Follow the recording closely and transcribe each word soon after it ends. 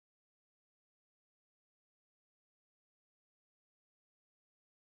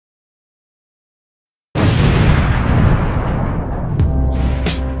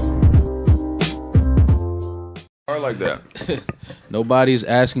like that. Nobody's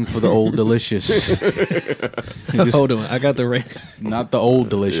asking for the old delicious. Hold on, I got the right. Not the old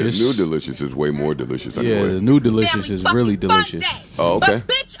delicious. Yeah, new delicious is way more delicious. Anyway. Yeah, the new delicious is really delicious. Oh, okay. But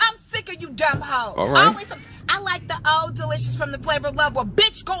bitch, I'm sick of you dumb hoes. All right. I like the old delicious from the Flavor of Love. Well,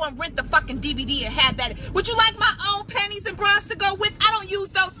 bitch, go and rent the fucking DVD and have that. Would you like my old panties and bras to go with? I don't use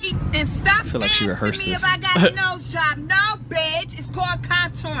those. And stop feel like she rehearsed asking me this. if I got a nose job. No, bitch. It's called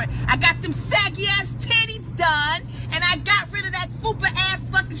contouring. I got them saggy ass titties done, and I got rid of that fupa ass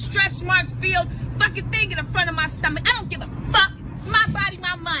fucking stretch mark filled fucking thing in the front of my stomach. I don't give a fuck. It's my body,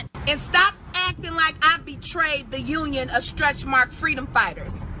 my money. And stop acting like I betrayed the union of stretch mark freedom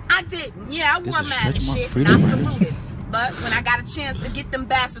fighters. I didn't. Yeah, I wore mine and shit, and I saluted. But when I got a chance to get them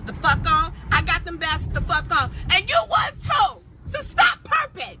bastards the fuck on, I got them bastards the fuck on. And you would too! So stop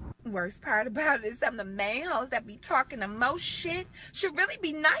perping! Worst part about it is I'm the main hoes that be talking the most shit. Should really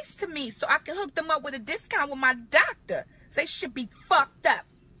be nice to me so I can hook them up with a discount with my doctor. So they should be fucked up.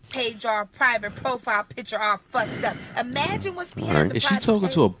 Page all private profile picture all fucked up. Imagine what's behind the Is she talking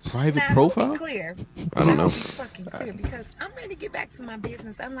to a private profile? Clear. I don't know. Fucking clear because I'm ready to get back to my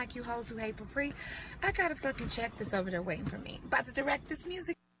business. Unlike you hoes who hate for free, I got a fucking check that's over there waiting for me. About to direct this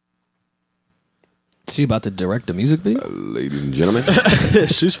music. She about to direct the music video? Ladies and gentlemen.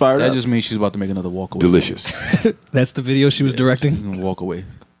 She's fired That up. just means she's about to make another walk away. Delicious. That's the video she was directing? She's gonna walk away.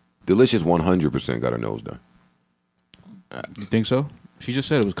 Delicious 100% got her nose done. You think so? She just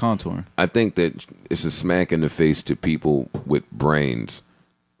said it was contouring. I think that it's a smack in the face to people with brains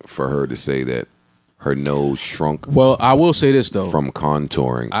for her to say that her nose shrunk. Well, I will say this though. From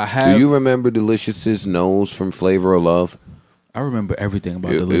contouring. Do you remember Delicious's nose from Flavor of Love? I remember everything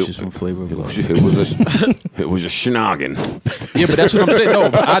about Delicious from Flavor of Love. It was a schnoggin. Yeah, but that's what I'm saying.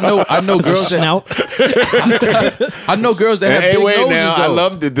 No, but I know girls that I know girls that have big noses, now. though. I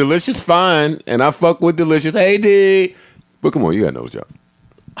love the Delicious fine, and I fuck with Delicious. Hey D, but come on, you got a nose job.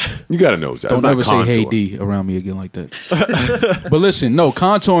 You got a nose job. Don't ever say "Hey D" around me again like that. But listen, no,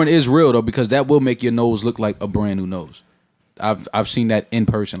 contouring is real though because that will make your nose look like a brand new nose. I've seen that in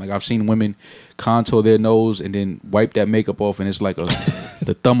person. Like I've seen women contour their nose and then wipe that makeup off, and it's like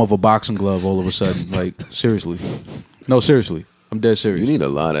the thumb of a boxing glove all of a sudden. Like seriously, no, seriously, I'm dead serious. You need a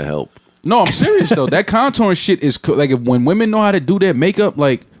lot of help. No, I'm serious though. That contouring shit is like when women know how to do their makeup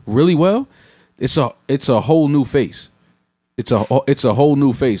like really well, it's a whole new face. It's a whole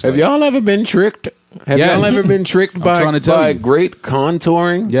new face. Have y'all ever been tricked? Have y'all ever been tricked by great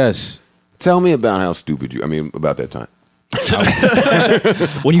contouring? Yes. Tell me about how stupid you. I mean, about that time.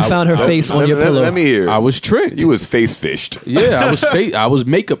 When you found her face on your pillow. Let me hear. I was tricked. You was face fished. Yeah, I was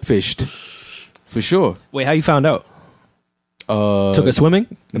makeup fished. For sure. Wait, how you found out? Took her swimming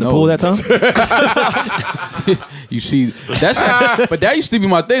in the pool that time? You see, that's actually, but that used to be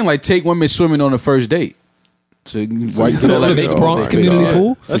my thing. Like take women swimming on the first date. So you get all that Big Bronx community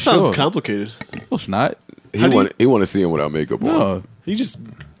pool? That sounds complicated. No, it's not. He want to see him without makeup on. You just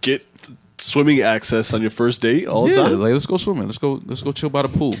get swimming access on your first date all the time. Like let's go swimming. Let's go chill by the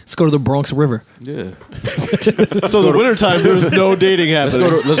pool. Let's go to the Bronx River. Yeah. So the wintertime there's no dating happening.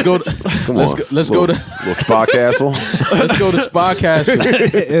 Let's go to little spa castle. Let's go to Spa Castle.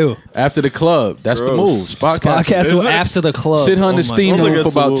 Ew. After the club. That's the move. Spa Castle after the club. Sit on the steam room for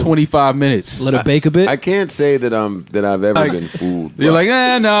about 25 minutes. Let her bake a bit. I can't say that I've ever been fooled. You're like,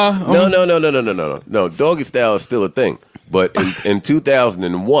 No. Doggy style is still a thing. But in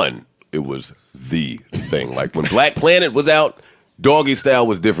 2001, it was the thing. Like when Black Planet was out, doggy style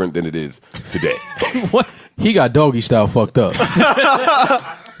was different than it is today. What? He got doggy style fucked up.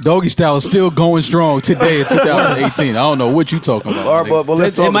 Doggy style is still going strong today in 2018. I don't know what you talking about. All right, but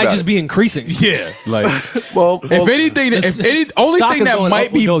let's talk it might about just be increasing. Yeah, like if anything, only thing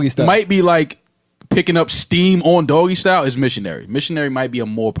that might be like picking up steam on doggy style is missionary. Missionary might be a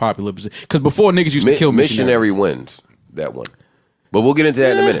more popular position because before niggas used to kill missionary. Wins that one, but we'll get into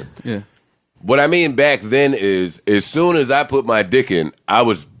that in a minute. Yeah. What I mean back then is, as soon as I put my dick in, I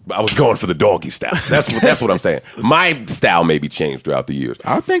was going for the doggy style. That's what I'm saying. My style maybe changed throughout the years.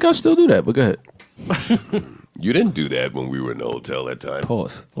 I think I still do that, but go ahead. You didn't do that when we were in the hotel that time.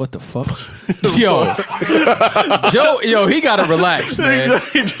 Pause. What the fuck? Yo, Joe, he gotta relax, man.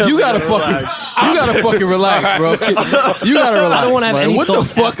 You gotta fucking relax, bro. You gotta relax. I don't want to have any what the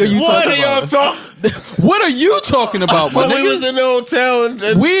fuck are you talking about? What are you talking about, my When nigga? we was in the hotel and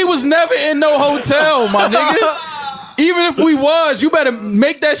We was never in no hotel, my nigga. Even if we was, you better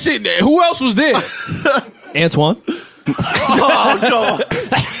make that shit. Who else was there? Antoine. Oh, God.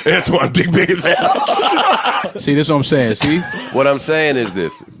 Antoine big as hell. See, this is what I'm saying. See? What I'm saying is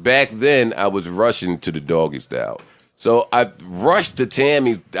this. Back then, I was rushing to the doggy style. So I rushed to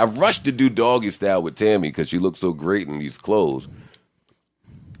Tammy. I rushed to do doggy style with Tammy because she looked so great in these clothes.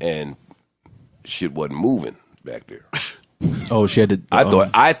 And shit wasn't moving back there. Oh, she had to.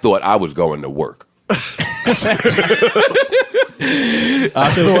 I thought I was going to work. I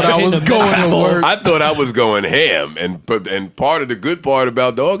thought I was going to work. I thought I was going ham, and part of the good part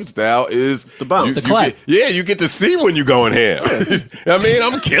about doggy style is the bounce, the clap. You get to see when you're going ham. I mean,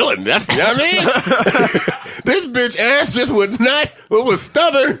 I'm killing. That's you know what I mean. This bitch ass just would not. It was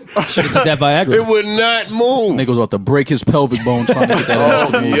stubborn. Should have took that Viagra. It would not move. Nigga was about to break his pelvic bone trying to get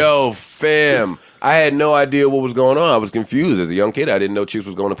that. Yo, fam, I had no idea what was going on. I was confused as a young kid. I didn't know chicks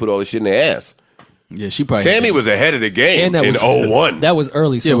was going to put all this shit in their ass. Yeah, she probably. Tammy was ahead of the game in 01. That was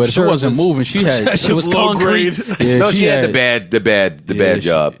early. So yeah, but if sure it wasn't moving, she had. She was low grade. Yeah, no, she had the bad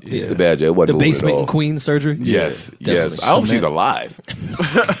job. Yeah. The bad job. It wasn't the moving basement at all. and queen surgery. Yes, Yeah, yes. I hope she's alive.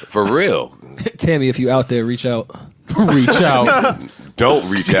 For real. Tammy, if you out there, reach out. Reach out. Don't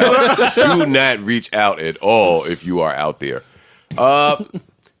reach out. Do not reach out at all if you are out there. All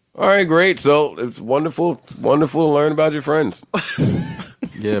right, great. So it's wonderful to learn about your friends.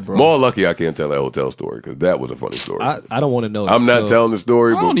 Yeah, bro. More lucky I can't tell that hotel story because that was a funny story. I don't want to know. I'm not telling the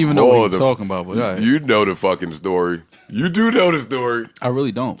story. I don't even know what you're talking about. But all right. You know the fucking story. You do know the story. I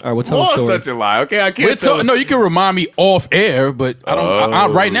really don't. All right, what's the story? Such a lie. Okay, I can't tell. No, you can remind me off air, but I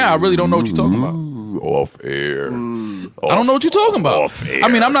don't. Right now, I really don't know what you're talking about. Off air. I don't know what you're talking about. Off air. I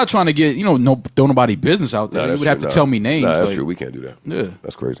mean, I'm not trying to get throw nobody business out there. No, You would have to tell me names. Nah, that's like, true. We can't do that. Yeah,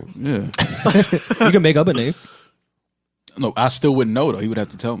 that's crazy. Yeah, you can make up a name. No, I still wouldn't know though. He would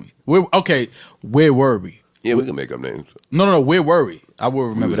have to tell me. Where were we? Yeah, we can make up names. No. Where were we? I will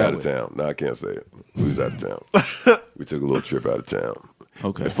remember we was that. Out of town. No, I can't say it. We was out of town. We took a little trip out of town.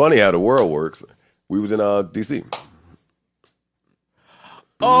 Okay. It's funny how the world works. We was in D.C.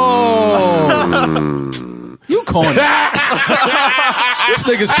 Oh, you corny. This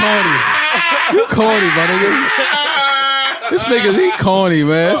nigga's corny. You corny, my nigga. This nigga, he corny,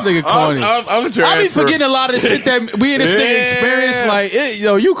 man. This nigga corny. I'm I be forgetting a lot of the shit that we in this nigga experience. Like,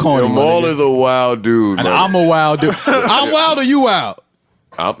 you corny. Maul is a wild dude. And I'm a wild dude. I'm wild or you wild?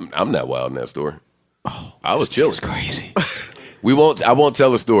 I'm not wild in that story. I was chilling. It's crazy. I won't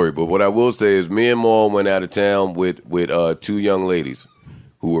tell a story, but what I will say is me and Maul went out of town with two young ladies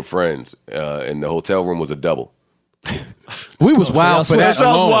who were friends, and the hotel room was a double. We was wild for that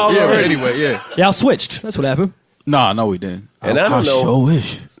alone. Wild yeah, already. Anyway, yeah. Y'all switched. That's what happened. No, we didn't. And I don't know. Sure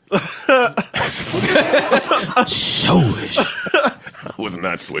wish. Sure wish. I was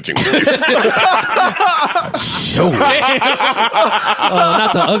not switching with you. Sure wish.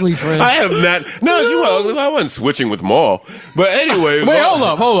 Not the ugly friend. I have not. No, you were ugly. I wasn't switching with Maul. But anyway. Wait, hold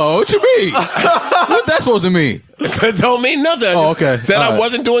up. What you mean? What that supposed to mean? It don't mean nothing. I just okay. said All I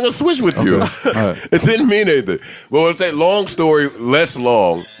wasn't doing a switch with you. Right. It didn't mean anything. But I'll say long story, less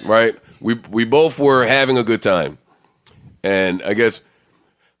long, right? We both were having a good time. And I guess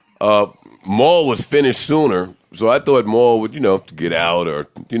Maul was finished sooner, so I thought Maul would, get out or,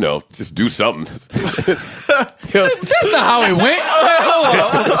 just do something. That's not how it went.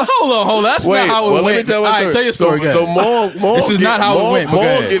 Hold on. That's not how it went. Let me tell you. All right, tell your story. So Maul this is not how it went.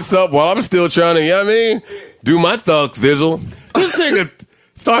 Maul gets up while I'm still trying to, do my thug thizzle. This nigga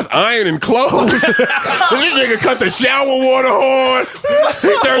starts ironing clothes. This nigga cut the shower water on.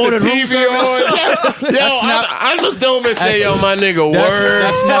 He turned the TV on. Yo, I looked over and said, yo, my nigga,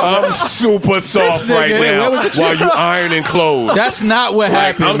 I'm super soft right now while you ironing clothes. That's not what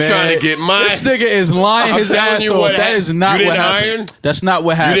happened, I'm man. trying to get mine. This nigga is lying his ass off. That is not what happened. Iron? That's not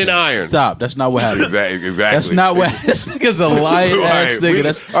what happened. You didn't iron. Stop. That's not what happened. Exactly. That's not what. This nigga's a lying ass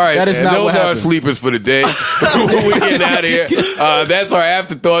nigga. All right, that is not what happened. Those are our sleepers for the day. We're getting out of here. That's our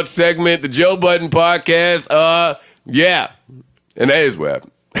afterthought segment, the Joe Budden podcast. Yeah, and that is what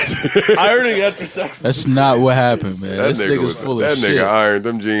happened. Ironing after sex. That's not what happened, man. That This nigga nigga's full of shit. That nigga ironed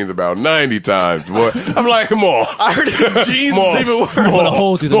them jeans about 90 times, boy. I'm like, come on. Ironing jeans is even worse. I'm gonna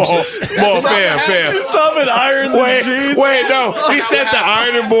hold through them shits. More fam. Stop and iron the jeans. Wait, no. He set the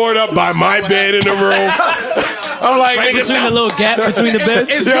ironing board up by my bed in the room. I'm like, Right nigga, between the little gap between the beds.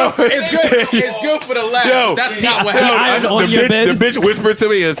 It's good for the laugh. Yo. That's not what He happened. ironed on your bed. The bitch whispered to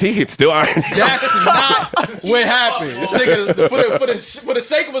me, he could still iron. That's not what happened. This nigga, for the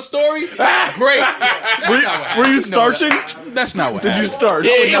sake of a story, great. That's not what happened. Were you starching? That's not what happened. Did you starch?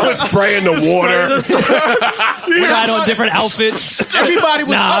 Yeah, he was spraying the water. Tried on different outfits. Everybody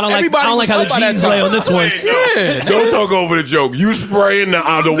was I don't like how the jeans lay on this one. Yeah. Don't talk over the joke. You spraying the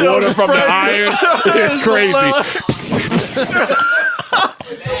water from the iron. It's crazy.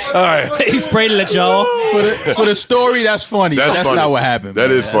 right. He sprayed it at y'all. For the story, that's funny. That's funny. not what happened. That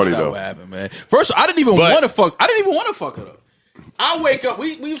man. is funny, that's not though. What happened, man? First, I didn't even want to fuck. I didn't even want to fuck her though. I wake up.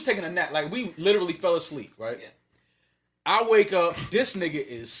 We was taking a nap. Like we literally fell asleep. Right. Yeah. I wake up. This nigga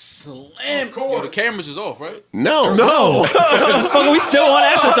is slammed. Yo, the cameras is off, right? No. Fuck, we still on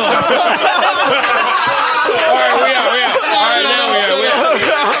afterthought. All right, we out. All right, now we out.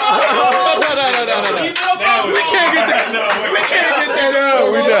 No. We can't get that. We can't get that.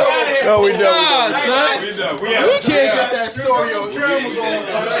 No, we done. We can't get that story on camera.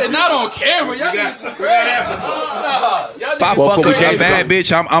 It's not on camera. Y'all If I fuck with a bad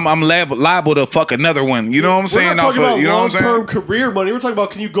bitch, I'm liable to fuck another one. You know what I'm saying? We're not talking about you know what I'm saying? long-term career money. We're talking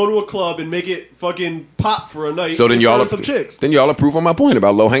about, can you go to a club and make it fucking pop for a night? So then y'all some chicks. Then y'all approve on my point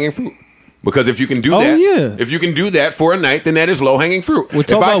about low hanging fruit. Because if you can do that, if you can do that for a night, then that is low hanging fruit. We're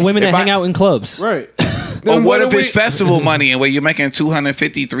talking about women that hang out in clubs, right? Or what if it's festival money and where you're making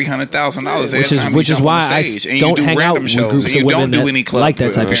 $250,000, $300,000 which is why I don't do hang out random with shows groups and of you women don't do that any clubs like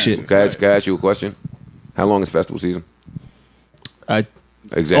that type of shit. Can I ask you a question? How long is festival season?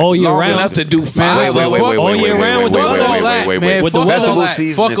 Exactly. All year Long round. enough to do 5. All year round with the Festival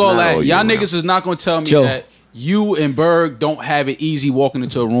season. Fuck is all not that. all year Y'all round. niggas is not gonna tell me Joe. that you and Berg don't have it easy walking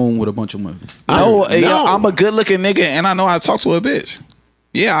into a room with a bunch of women. No, I'm a good looking nigga and I know how to talk to a bitch.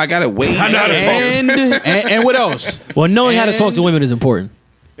 Yeah, I got it way. And what else? Well, knowing how to talk to women is important.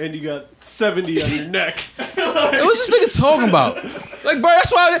 And you got 70 on your neck. What's this nigga talking about? Like, Berg,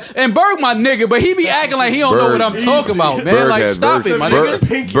 that's why. And Berg, my nigga, but he be acting like he don't know what I'm talking about, man. Like, stop it, my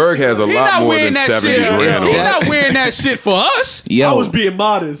nigga. Berg has a lot more than 70 grand. He's not wearing that shit for us. I was being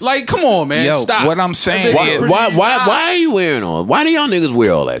modest. Like, come on, man. Yo, Stop. what I'm saying is, Why are you wearing all? Why do y'all niggas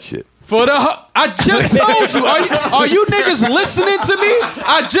wear all that shit? For the, I just told you. Are you niggas listening to me?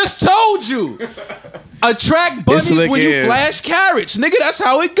 I just told you. Attract bunnies when you flash carrots, nigga. That's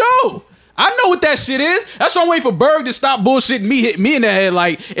how it go. I know what that shit is. That's why I'm waiting for Berg to stop bullshitting me, hit me in the head.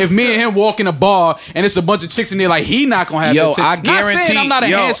 Like, if me and him walk in a bar and it's a bunch of chicks in there, like, he not gonna have that. I guarantee. Not saying I'm not a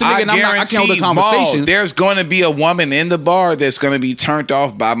handsome nigga and I can't hold the conversation. There's going to be a woman in the bar that's going to be turned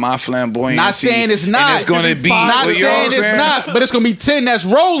off by my flamboyancy. Not saying it's not. And it's going to be. Not saying it's not, but it's going to be 10 that's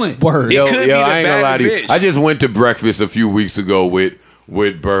rolling. Word. Yo, It could be the I ain't gonna lie to you. baddest bitch. I just went to breakfast a few weeks ago with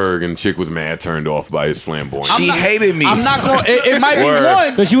Berg, and chick was mad turned off by his flamboyance. She hated me. I'm not going. It might be one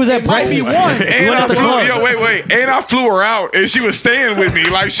because she was at might be one. And I flew her out, and she was staying with me.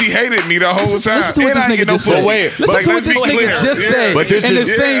 Like, she hated me the whole time. Listen to what this nigga just said. Listen to what this nigga just said in the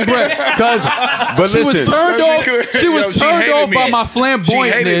same breath. But she was turned off. She was turned off by my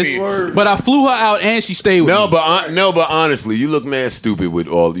flamboyantness, but I flew her out and she stayed with me. But honestly, you look mad stupid with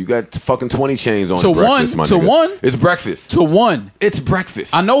all. You got fucking 20 chains on To breakfast, one, my to nigga. one. It's breakfast. To one. It's breakfast.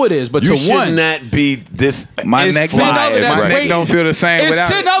 I know it is, but you to should one. not be this. My It's neck, 10 other that's my neck waiting. don't feel the same It's without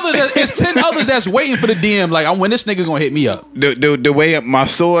 10 it. others. It's 10 others that's waiting for the DM. Like, when this nigga gonna hit me up? The way my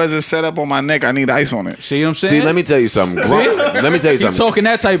sores is set up on my neck, I need ice on it. See what I'm saying? See, let me tell you something. Let me tell you He something. talking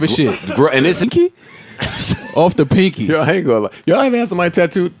that type of shit. And this Pinky? Off the pinky. Yo, I ain't gonna lie. Y'all ever had somebody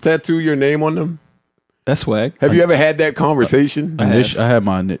tattoo your name on them? That's swag. Have you ever had that conversation? I had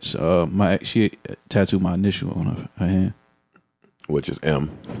my initial. She tattooed my initial on her hand. Which is M.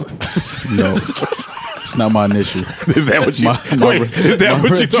 No, it's not my initial. Is that what you? Is that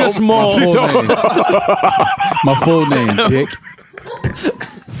what you told Just me? small. My full name, Dick.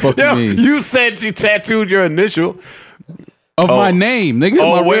 Fuck Yo, me. you said she tattooed your initial Of my name, nigga.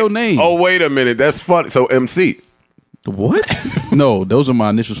 My real name. Oh, wait a minute. That's funny. So MC. What? No, those are my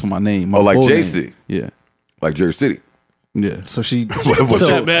initials for my name. My like full JC. name. Yeah. Like Jersey City. Yeah. So she. What's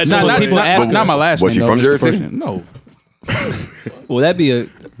that, man? Not my last Was name. she from just the Jersey? first name. No. Well, that'd be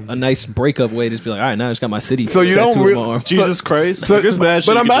a nice breakup way to just be like, all right, now I just got my city. So you don't tattooed on my arm. Jesus Christ. So, There's mad shit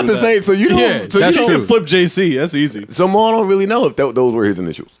but you I'm can about do to with say, that. so you don't. Yeah, so that's you You don't can flip JC. That's easy. So Maul don't really know if those were his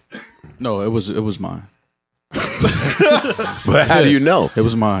initials. No, it was mine. But how do you know? It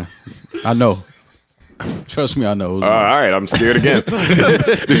was mine. I know. Trust me, I know. It was All mine. right, I'm scared again.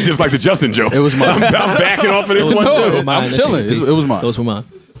 It's just like the Justin joke. It was mine. I'm backing off of this one No, too. Mine I'm chilling. initially. It was mine. Those were mine.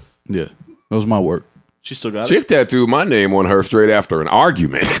 Yeah, that was my work. She still got it. Chick tattooed my name on her straight after an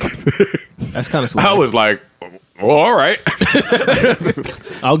argument. That's kind of swag. I was like, well, all right.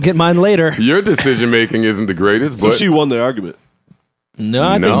 I'll get mine later. Your decision making isn't the greatest, So but she won the argument. No,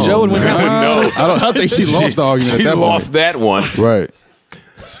 I think Joe would win that one. No, I think she lost the argument. She at that lost that one. point. Right.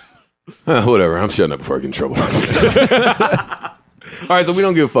 Whatever. I'm shutting up before I get in trouble. All right, so we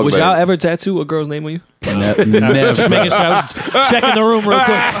don't give a fuck Would about y'all it. ever tattoo a girl's name on you? Never. Just making sure I was checking the room real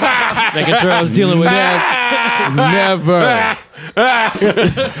quick. Making sure I was dealing with that. Never.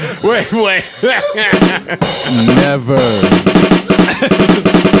 Wait. Never.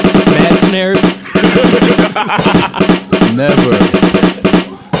 Never.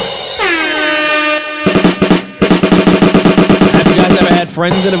 Have you guys ever had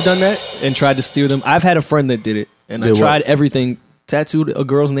friends that have done that and tried to steer them? I've had a friend that did it, and I tried everything. Tattooed a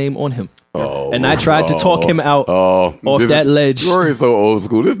girl's name on him. And I tried to talk him out off that ledge. Rory's so old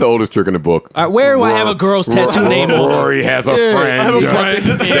school. This is the oldest trick in the book. Where do I have a girl's tattoo name on? Rory has a friend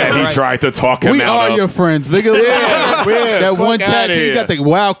that he tried to talk him out of. We are your friends, nigga. That one tattoo, he got the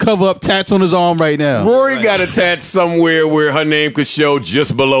wild cover up tats on his arm right now. Rory got a tat somewhere where her name could show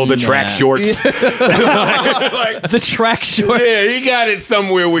just below the track shorts. The track shorts. Yeah, he got it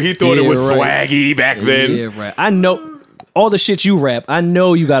somewhere where he thought it was swaggy back then. Yeah, right. I know. All the shit you rap, I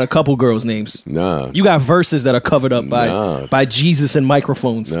know you got a couple girls' names. Nah. You got verses that are covered up by Jesus and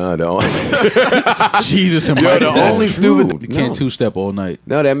microphones. Nah, don't. Jesus and microphones. The only stupid. You can't two-step all night.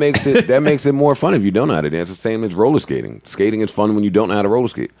 No, that makes it more fun if you don't know how to dance. It's the same as roller skating. Skating is fun when you don't know how to roller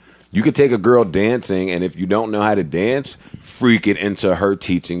skate. You could take a girl dancing, and if you don't know how to dance, freak it into her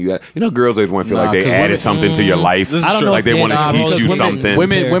teaching you. Girls always want to feel like they added something to your life. I don't know like they want to teach you something.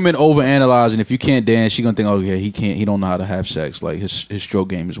 Women overanalyze, and if you can't dance, she gonna think, oh yeah, he don't know how to have sex. Like his stroke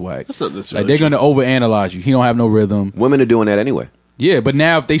game is whack. That's not necessarily like they're gonna overanalyze you. He don't have no rhythm. Women are doing that anyway. Yeah, but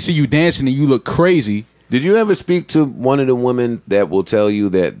now if they see you dancing and you look crazy. Did you ever speak to one of the women that will tell you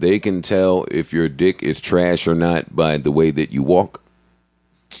that they can tell if your dick is trash or not by the way that you walk?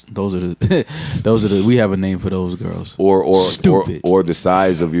 Those are the we have a name for those girls. Or Stupid. Or the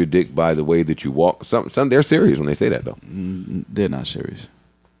size of your dick by the way that you walk. Some they're serious when they say that though. They're not serious.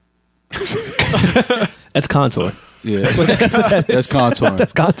 That's contour. Yeah, that's contour.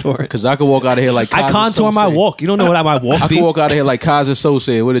 That's contour. Because I could walk out of here like I contour my walk. You don't know what my walk. I could walk out of here like Kaiser So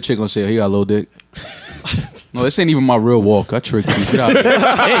said. What a chick gonna say? He got a little dick. No, this ain't even my real walk. I tricked you. Get out of here.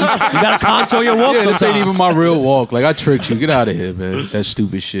 Hey, you gotta contour your walk. Yeah, sometimes. this ain't even my real walk. Like I tricked you. Get out of here, man. That's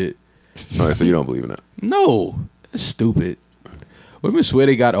stupid shit. All right, so you don't believe in that? No, that's stupid. Women swear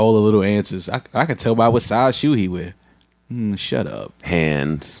they got all the little answers. I can tell by what size shoe he wear. Shut up.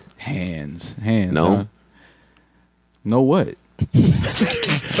 Hands. No. Huh? No what?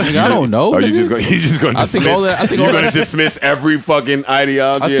 I don't know. Are you just going to dismiss? You're going to dismiss every fucking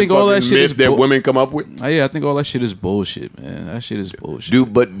ideology. I think all that shit myth that women come up with. Yeah, I think all that shit is bullshit, man. That shit is bullshit.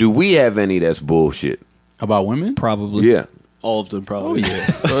 Do we have any that's bullshit about women? Probably. Yeah. All of them, probably.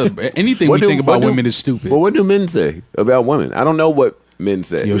 Oh, yeah. Anything we think about women is stupid. Well, what do men say about women? I don't know what men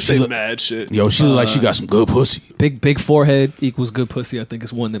say. Yo, she mad shit. Yo, she look like she got some good pussy. Big forehead equals good pussy. I think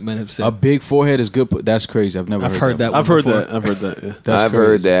is one that men have said. A big forehead is good. That's crazy. I've heard that. I've heard that. Yeah. I've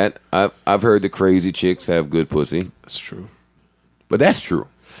heard that. I've heard the crazy chicks have good pussy. That's true. But that's true.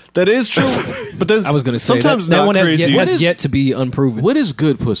 That is true. But then I was going to say sometimes that not one crazy. has yet to be unproven. What is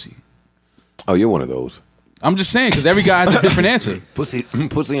good pussy? Oh, you're one of those. I'm just saying because every guy has a different answer. Pussy,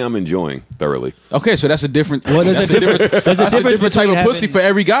 I'm enjoying thoroughly. Okay, so that's a different. Well, there's a different type of pussy for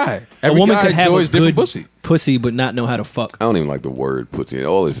every guy. Every woman guy could have enjoys a different good pussy, but not know how to fuck. I don't even like the word pussy.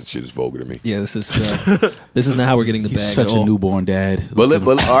 All this shit is vulgar to me. Yeah, this is not how we're getting the He's bag. such a newborn dad. But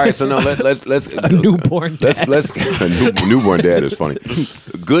all right, so now let's a newborn dad. Newborn dad is funny.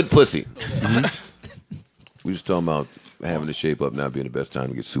 Good pussy. Mm-hmm. We just talking about having the shape up not being the best time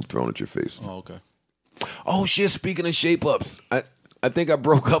to get soup thrown at your face. Oh, okay. Oh shit! Speaking of shape ups, I think I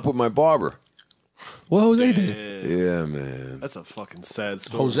broke up with my barber. What Jose did? Yeah, man. That's a fucking sad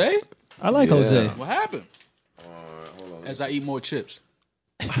story. Jose? I like Jose. What happened? Hold on. As I eat more chips.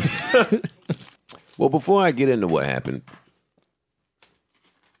 Well, before I get into what happened,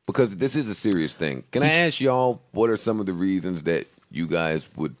 because this is a serious thing, can I ask y'all what are some of the reasons that you guys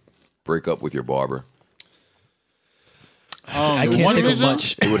would break up with your barber? I can't think of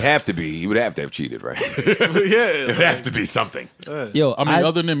much. It would have to be. He would have to have cheated, right? Yeah, it would have to be something. Yo, I mean,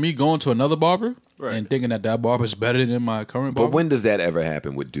 other than me going to another barber and thinking that barber is better than my current barber. But when does that ever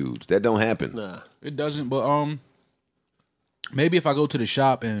happen with dudes? That don't happen. Nah. It doesn't. But maybe if I go to the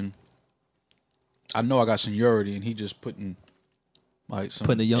shop and I know I got seniority and he just putting like some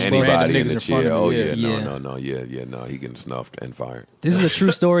putting a young anybody in the front chair. of me. Oh no, he getting snuffed and fired. This is a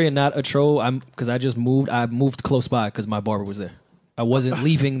true story and not a troll. Because I just moved. I moved close by because my barber was there. I wasn't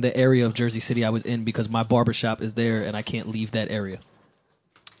leaving the area of Jersey City I was in because my barber shop is there and I can't leave that area.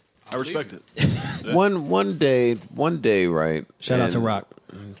 I respect it. Yeah. One day, right? Shout out to Rock.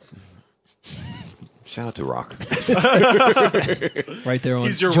 Shout out to Rock. Right there on.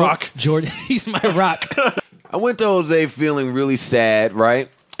 He's your rock. Jordan. He's my rock. I went to Jose feeling really sad, right?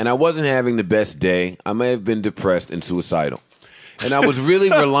 And I wasn't having the best day. I may have been depressed and suicidal. And I was really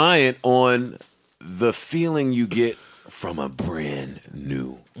reliant on the feeling you get from a brand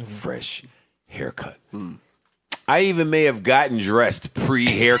new, fresh haircut. I even may have gotten dressed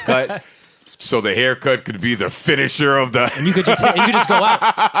pre-haircut. so the haircut could be the finisher of the. And you could just go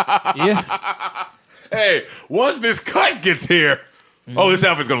out. Yeah. Hey, once this cut gets here, this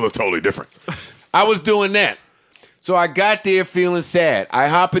outfit's gonna look totally different. I was doing that, so I got there feeling sad. I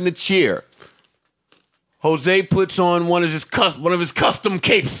hop in the chair. Jose puts on one of his custom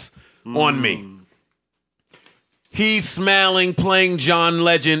capes on me. He's smiling, playing John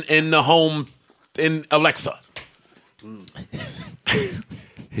Legend in the home in Alexa.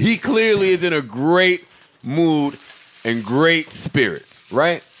 He clearly is in a great mood and great spirits,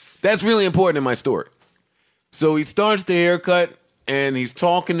 right? That's really important in my story. So he starts the haircut, and he's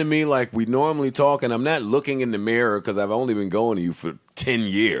talking to me like we normally talk, and I'm not looking in the mirror because I've only been going to you for 10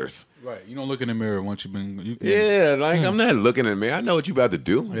 years. Right. You don't look in the mirror once you've been... I'm not looking in the mirror. I know what you're about to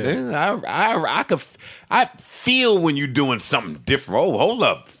do. Yeah. I feel when you're doing something different. Oh, hold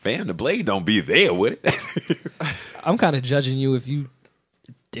up. Fam, the blade don't be there with it. I'm kind of judging you if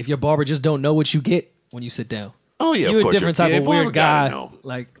your barber just don't know what you get when you sit down. Oh, yeah, you're of course. You're a different type of weird guy.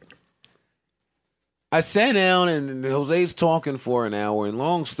 Like, I sat down, and Jose's talking for an hour, and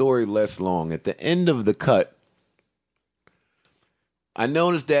long story less long. At the end of the cut, I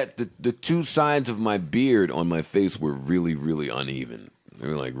noticed that the two sides of my beard on my face were really, really uneven. They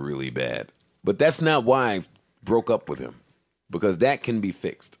were like really bad. But that's not why I broke up with him, because that can be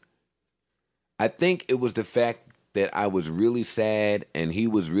fixed. I think it was the fact that I was really sad and he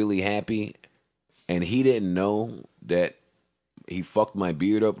was really happy, and he didn't know that he fucked my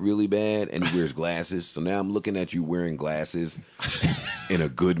beard up really bad, and he wears glasses. So now I'm looking at you wearing glasses in a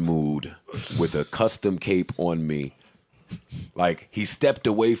good mood with a custom cape on me. Like, he stepped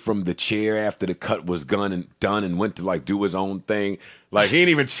away from the chair after the cut was done and went to like do his own thing. Like, he didn't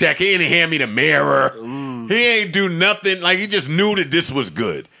even check. He didn't hand me the mirror. He ain't do nothing. Like, he just knew that this was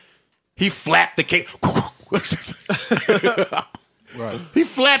good. He flapped the cape. Right. He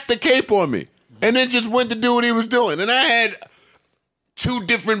flapped the cape on me and then just went to do what he was doing. And I had 2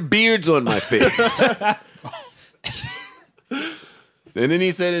 different beards on my face. And then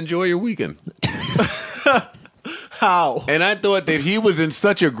he said, enjoy your weekend. How? And I thought that he was in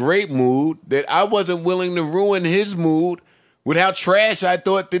such a great mood that I wasn't willing to ruin his mood with how trash I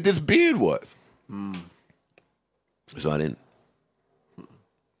thought that this beard was. So I didn't.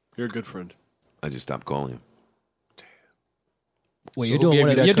 You're a good friend. I just stopped calling him. wait, So you're who gave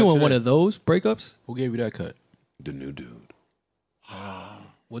doing you that cut one today? of those breakups? Who gave you that cut? The new dude.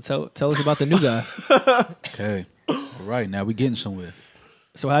 Well, tell us about the new guy. Okay. All right. Now we getting somewhere.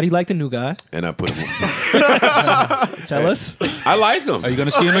 So how do you like the new guy? And I put him on. Tell us. I like him. Are you going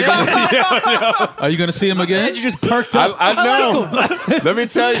to see him again? Are you going to see him again? You just perked up. I know. Let me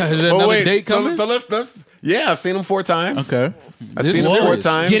tell you. Is there another date coming? So let's yeah, I've seen him 4 times. Okay. I've seen him 4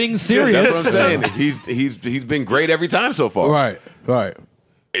 times. Getting serious. That's what I'm saying. He's been great every time so far. Right.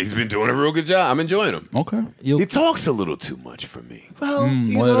 He's been doing a real good job. I'm enjoying him. Okay. He talks a little too much for me. Well,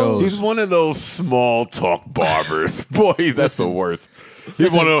 One of those. He's one of those small talk barbers. Boy, that's the worst.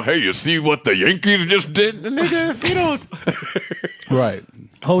 He's one of, hey, you see what the Yankees just did? Nigga, if you don't. Right.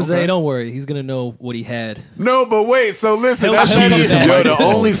 Jose, don't worry. He's going to know what he had. No, but wait. So listen. He'll That's show you that. the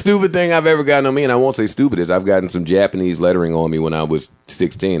only stupid thing I've ever gotten on me, and I won't say stupid, is I've gotten some Japanese lettering on me when I was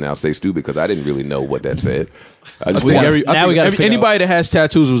 16. I'll say stupid because I didn't really know what that said. I just Anybody that has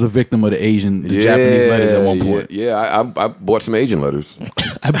tattoos was a victim of the Japanese letters at one point. Yeah, I bought some Asian letters.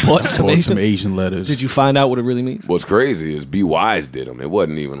 I bought some Asian letters. Did you find out what it really means? What's crazy is B. Wise did them. It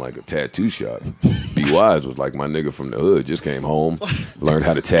wasn't even like a tattoo shop. B. Wise was like my nigga from the hood. Just came home, learned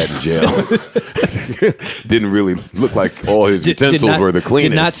how to tat in jail. Didn't really look like all his utensils were the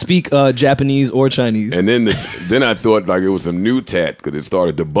cleanest. Did not speak Japanese or Chinese. And then I thought like it was some new tat because it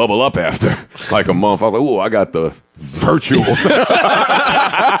started to bubble up after like a month. I was like, oh, I got the virtual.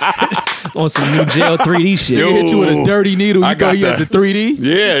 On some new jail 3D shit. You hit you with a dirty needle. You thought you had the 3D?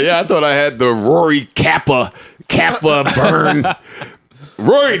 Yeah. I thought I had the Rory Kappa burn.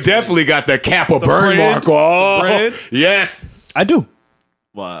 Rory definitely got the Kappa burn mark. Oh, yes. I do.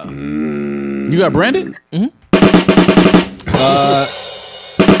 Wow. You got branded? Mm-hmm. I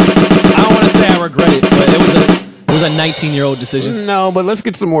don't want to say I regret it, but it was a 19-year-old decision. No, but let's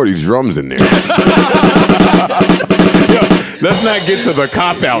get some more of these drums in there. Yo, let's not get to the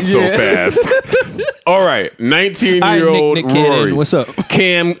cop-out so fast. All right, 19-year-old Nick Rory. Cannon, what's up?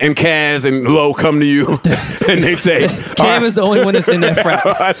 Cam and Kaz and Lo come to you, and they say... Cam is the only one that's in that frat.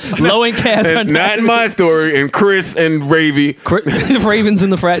 Lo and Kaz are not in my story, and Chris and Ravy. Raven's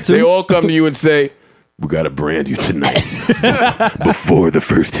in the frat, too. They all come to you and say... We got to brand you tonight before the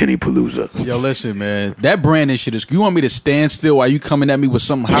first Henny Palooza. Yo, listen, man. That branding shit is... You want me to stand still while you coming at me with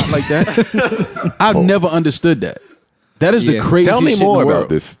something hot like that? I've never understood that. That is the craziest Tell me shit more in the about world.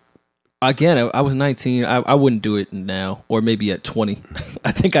 this. Again, I was 19. I wouldn't do it now, or maybe at 20.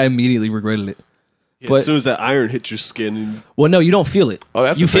 I think I immediately regretted it. Yeah, But as soon as that iron hits your skin, and well, no, you don't feel it. Oh,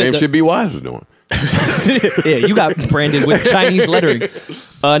 that's you the same feel shit B. Wise was doing. Yeah, you got branded with Chinese lettering.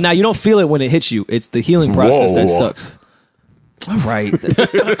 Now you don't feel it when it hits you. It's the healing process that sucks. All right,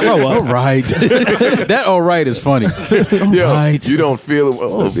 grow up. All right, that all right is funny. All right, You don't feel it.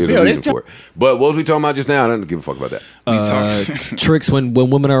 Oh, there's a reason for it. But what was we talking about just now? I don't give a fuck about that. Tricks when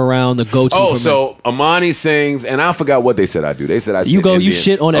women are around, the go-to. Oh, for so Amani sings, and I forgot what they said I do. They said I You sit go, in you the-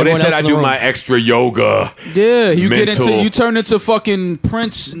 shit on Oh, they everyone said else I in the do room. my extra yoga. yeah, you Mental. you turn into fucking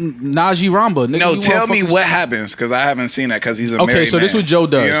Prince Najee Ramba. Nigga, No, you tell wanna me fucking- what happens because I haven't seen that because he's a Okay, married so this is man. what Joe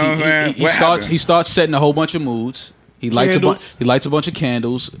does. You know what I'm saying? He What starts. happens? He starts setting a whole bunch of moods. He lights Candles. he lights a bunch of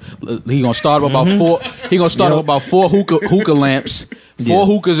candles. He gonna start up about four. He gonna start up about four hookah lamps. Four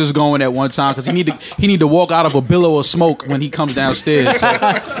hookahs is going at one time because he need to walk out of a billow of smoke when he comes downstairs.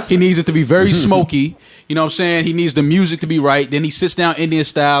 So he needs it to be very smoky. You know what I'm saying? He needs the music to be right. Then he sits down Indian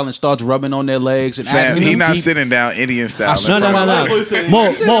style and starts rubbing on their legs and Fam, asking he them not deep- sitting down Indian style. No.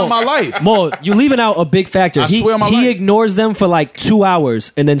 More, my life. More, you leaving out a big factor. I swear on my He life. ignores them for like 2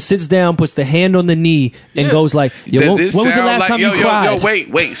 hours and then sits down, puts the hand on the knee, and Yeah. goes like, "Yo, Does when this was the sound last like time yo, you cried?" yo,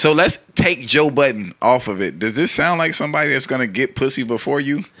 wait. So let's take Joe Budden off of it. Does this sound like somebody that's gonna get pussy before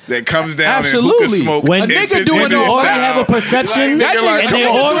you? That comes down and Absolutely. hookah smoke. When and nigga sits doing Indian all Already that- style. have a perception, That nigga- and they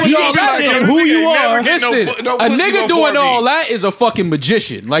come on, already y'all be like, invested in yo, who this you nigga ain't are. never get Listen, no a pussy nigga before doing me. all that is a fucking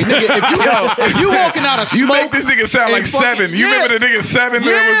magician. Like nigga, if you walking out of smoke, You make this nigga sound like and fucking- Seven. You yeah. remember the nigga Seven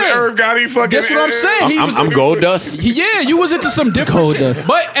that was Yeah. Irv Gotti fucking. That's what I'm saying. He was I'm gold dust. Yeah, you was into some different Gold shit. dust.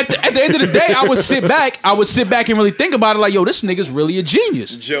 But at the end of the day, I would sit back and really think about it. Like, yo, this nigga's really a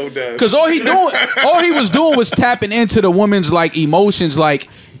genius. Joe does. Because all he was doing was tapping into the woman's like emotions. Like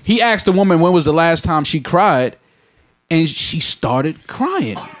he asked the woman when was the last time she cried, and she started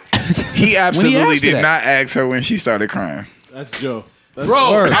crying. He absolutely asked her did that. not ask her when she started crying. that's Joe.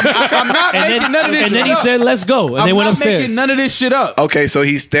 Bro, Word. I'm not And making none of this then shit he up. said, "Let's go," and I'm they went not upstairs. making none of this shit up. Okay, so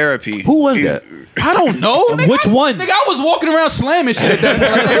he's therapy. Who was that? I don't know. Nigga, Which one? Nigga, I was walking around slamming shit at that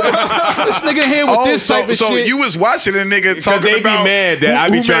point. Like, this nigga here with this type of so shit. you was watching a nigga Because talking they be about mad that I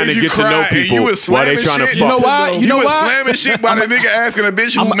be who trying made to you get to know cry, and people you was while they slamming trying to shit. fuck. You know why? You know was why? slamming shit by the nigga asking a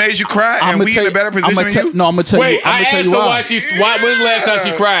bitch who made you cry, and we in a better position than you. No, I'm gonna tell you. Wait, I I'm gonna asked tell her you why when's the last time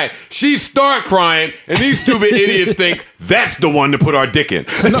she cried? She start crying, and these stupid idiots think that's the one to put our dick in.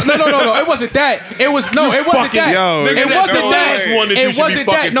 No. It wasn't that. It was no. It wasn't fucking- that. yo, It nigga, wasn't no that. way. One that you It should be wasn't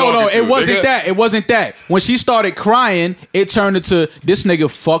that. fucking No. talking It to, wasn't nigga. that. It wasn't that. When she started crying, it turned into this nigga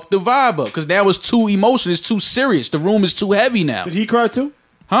fucked the vibe up because that was too emotional. It's too serious. The room is too heavy now. Did he cry too?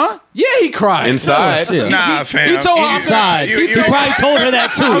 Huh? Yeah, he cried. Inside. Yeah. Nah, fam. He told her Inside. You- He you- probably told her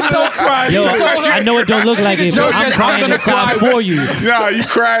that too. Yo, told her- I know it don't look like it, Joe but I'm said, crying I'm gonna inside cry. for you. Nah, you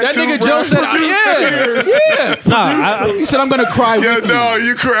cried That too, nigga bro. Joe said, yeah. Nah, He said, I'm gonna cry Yo, with you. no,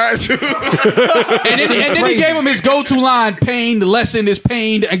 you cried too. And then he crazy. gave him his go-to line: "Pain lessened is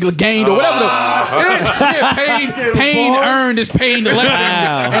pain gained," or whatever. Pain earned is pain lessened.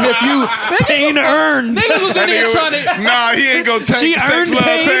 Wow. And if you pain earned. niggas was in there trying to. Nah, he ain't gonna take She sex, earned love,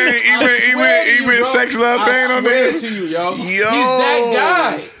 pain. pain. Even sex, love, pain on swear niggas. to you, yo. Yo. He's that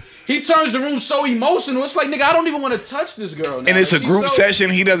guy. He turns the room so emotional. It's like, nigga, I don't even want to touch this girl now. And it's a She's group so- session.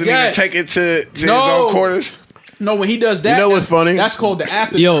 He doesn't Yes. even take it to his No. own quarters. No, when he does that, You know what's funny? That's called the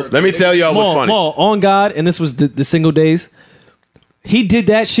after. Yo, Let me tell y'all what's funny. On God, and this was the single days. He did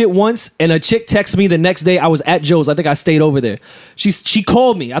that shit once, and a chick texted me the next day. I was at Joe's. I think I stayed over there. She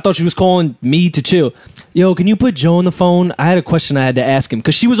called me. I thought she was calling me to chill. Yo, can you put Joe on the phone? I had a question I had to ask him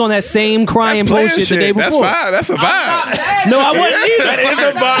because she was on that same crying Playing bullshit the day shit. That's before. fine. That's a vibe. No, I wasn't either. That is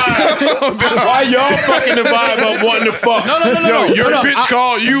a vibe. Why y'all fucking the vibe up wanting to fuck? No. Yo, your no, bitch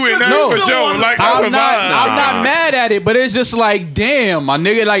called you and that's for Joe. Like, that's a I'm vibe. not mad at it, but it's just like, damn, my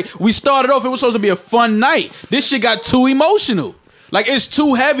nigga. Like, we started off, it was supposed to be a fun night. This shit got too emotional. Like, it's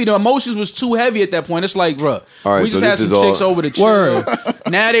too heavy. The emotions was too heavy at that point. It's like, bruh, All right, we so just had this some is all- chicks over to chill. Word.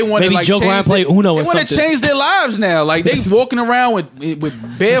 Now they want to Maybe like joke around, change play their, Uno They or want to something. change their lives now. Like, they walking around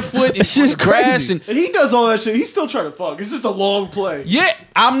with barefoot and shit's grass crazy. and. And he does all that shit. He's still trying to fuck. It's just a long play. Yeah,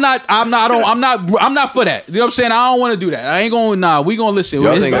 I'm not for that. You know what I'm saying? I don't want to do that. I ain't going. Nah, we gonna listen.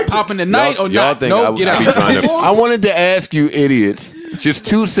 Y'all Is think- it popping the night or y'all not? think No, get I out. be trying to- I wanted to ask you idiots just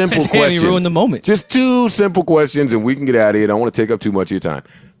two simple Danny questions. ruined the moment. Just two simple questions, and we can get out of here. I don't want to take up too much of your time.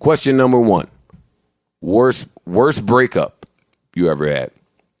 Question number one: worst breakup you ever had?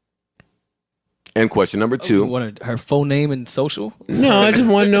 And question number two: What her full name and social? No, I just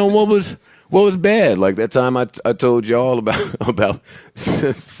want to know what Well, it's bad. Like that time I told y'all about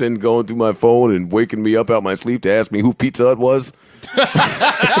Sin going through my phone and waking me up out my sleep to ask me who Pizza Hut was.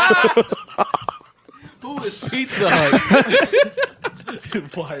 Who is Pizza Hut?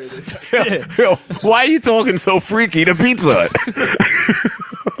 Yo, why are you talking so freaky to Pizza Hut?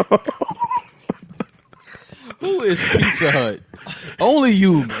 Who is Pizza Hut? Only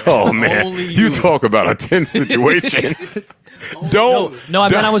you, man. Oh man, Only you talk about a tense situation. Don't. No, I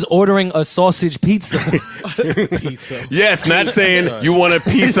meant I was ordering a sausage pizza. Pizza. Yes, not saying you want a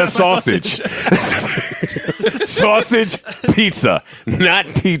piece of sausage. Sausage pizza, not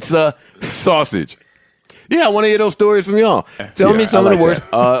pizza sausage. Yeah, I want to hear those stories from y'all. Tell me some of the worst.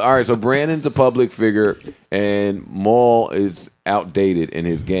 All right, so Brandon's a public figure, and Maul is outdated in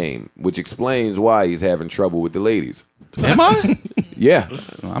his game, which explains why he's having trouble with the ladies. Am I? Yeah.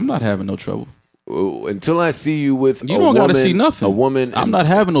 I'm not having no trouble. Until I see you with You don't got to see nothing. A woman. I'm not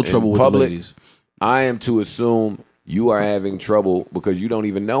having no trouble with public, the ladies. I am to assume you are having trouble because you don't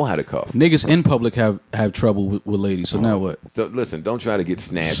even know how to cuff. Niggas in public have trouble with ladies. So now what? So listen, don't try to get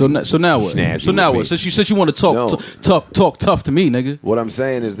snazzy. So now what? Snazzy So now with what? me. Since you want to talk tough to me, nigga. What I'm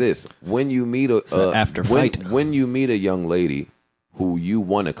saying is this: when you meet after fight. when you meet a young lady who you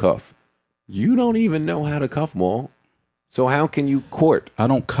want to cuff, you don't even know how to cuff, Maul. So how can you court? I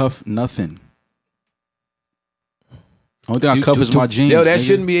don't cuff nothing. Only thing I cuff is my jeans. Yo, that nigga.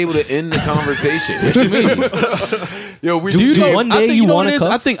 shouldn't be able to end the conversation. What you mean? Yo, we Do you know? one I day think, you know wanna what it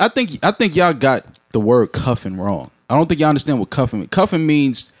is? cuff? I think y'all got the word cuffing wrong. I don't think y'all understand what cuffing means. Cuffing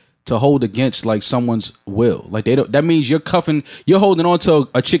means to hold against like someone's will. Like they don't. That means you're cuffing. You're holding on to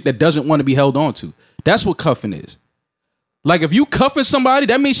a chick that doesn't want to be held on to. That's what cuffing is. Like if you cuffing somebody,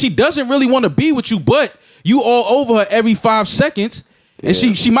 that means she doesn't really want to be with you, but you all over her every 5 seconds. And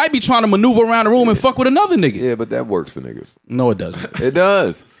she might be trying to maneuver around the room and fuck with another nigga. Yeah, but that works for niggas. No, it doesn't. It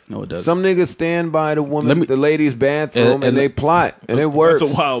does. No, it doesn't. Some niggas stand by the woman, the lady's bathroom, and they plot, and it works.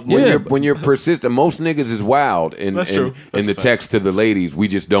 That's a wild when move. when you're persistent. Most niggas is wild in That's true. That's in the a fact. text to the ladies. We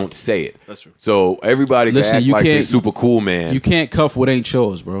just don't say it. That's true. So everybody Listen, can act you like can't- they super cool, man. You can't cuff what ain't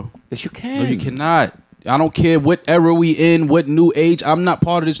yours, bro. Yes, you can. No, you cannot. I don't care what era we in, what new age. I'm not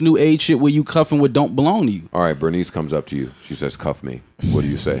part of this new age shit where you cuffing what don't belong to you. All right, Bernice comes up to you. She says, "Cuff me." What do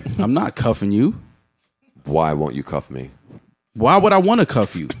you say? I'm not cuffing you. Why won't you cuff me? Why would I want to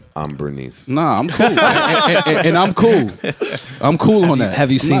cuff you? I'm Bernice. Nah, I'm cool. and I'm cool. I'm cool on that.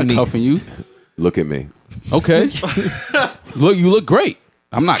 have you I'm seen not me? cuffing you? Look at me. Okay. Look, you look great.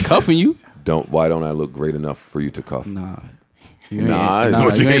 I'm not cuffing you. Why don't I look great enough for you to cuff? Nah. Nah, is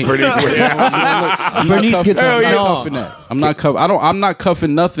what you think Bernice would Bernice gets I'm not no. cuffing that. I'm not cuffing. I'm not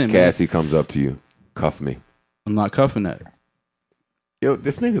cuffing nothing, man. Cassie comes up to you. Cuff me. I'm not cuffing that. Yo,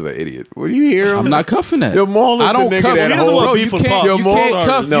 this nigga's an idiot. What do you hear? I'm not cuffing that. Yo, Maul is I don't the nigga cuff. that He doesn't holds- want Bro, you beef with can't, Paul. you Yo, can't Maul-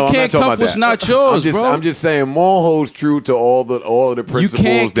 cuff. No, You I'm can't not talking cuff about what's that. not yours, bro. I'm just saying, Maul holds true to all of the You principles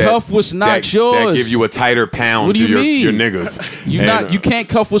can't that cuff what's not that yours. give you a tighter pound What do to you mean? your niggas. You can't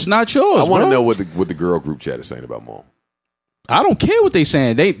cuff what's not yours. I want to bro. know what the girl group chat is saying about Maul. I don't care what they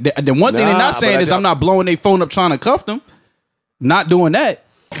saying. The one thing they're Nah, not but saying I is don't- I'm not blowing their phone up trying to cuff them. Not doing that.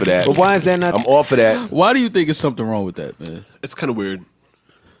 For that, but why is that not? I'm all for that. Why do you think there's something wrong with that, man? It's kind of weird.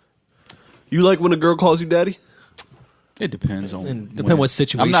 You like when a girl calls you daddy? It depends on Depend what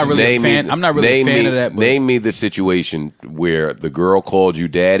situation. I'm not really a fan. I'm not really a fan of that. But Name me the situation where the girl called you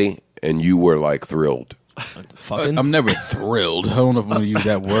daddy and you were like thrilled. fucking. I'm never thrilled. I don't know if I'm gonna use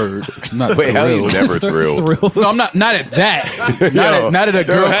that word. I'm not Wait, how you thrilled. never thrilled? No, I'm not at that. Not at a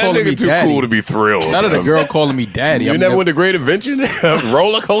girl that calling nigga me too daddy. cool to be thrilled. Not at a girl calling me daddy. You I'm never went to Great Adventure?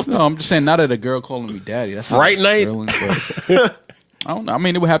 Roller coaster? No, I'm just saying not at a girl calling me daddy. That's Fright not Night? thrilling, but I don't know. I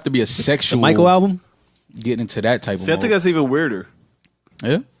mean, it would have to be a sexual Michael album. getting into that type of. See, I think mode. that's even weirder.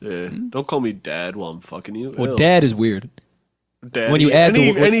 Yeah. Yeah. Don't call me dad while I'm fucking you. Well, Ew. dad is weird. Dad. When you add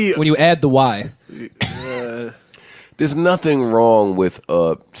any, when you add the Y. There's nothing wrong with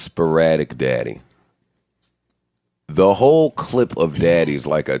a sporadic daddy. The whole clip of daddies,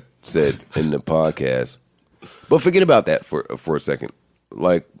 like I said in the podcast, but forget about that for a second.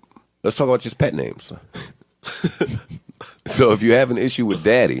 Like, let's talk about just pet names. So if you have an issue with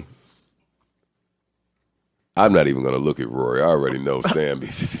daddy, I'm not even going to look at Rory. I already know Sam be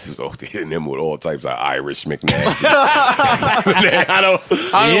hitting him with all types of Irish McNasty. I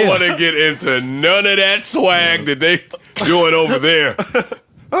don't want to get into none of that swag that they doing over there.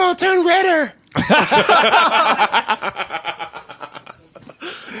 Oh, turn redder.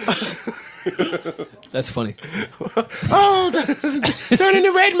 That's funny. Oh, turn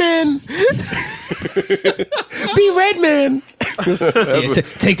into Redman. Be Redman.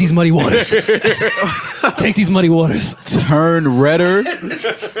 Take these muddy waters. Take these muddy waters. Turn redder.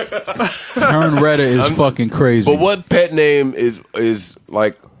 Turn redder is fucking crazy. But what pet name is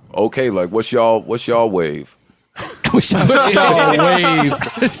like okay? Like what's y'all wave? What's y'all wave?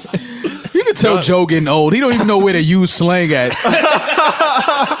 You can tell Joe getting old. He don't even know where to use slang at.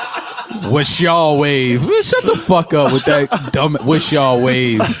 What's y'all wave? Man, shut the fuck up with that dumb. What's y'all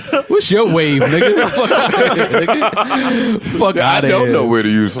wave? What's your wave, nigga? Fuck out of here, nigga. Fuck out of here. I don't know where to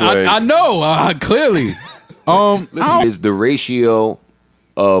use slang. I know clearly. Listen, is the ratio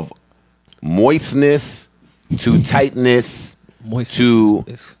of moistness to tightness to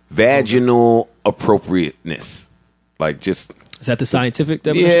vaginal appropriateness, like just. Is that the scientific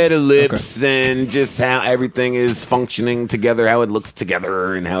definition? Yeah, the lips and just how everything is functioning together, how it looks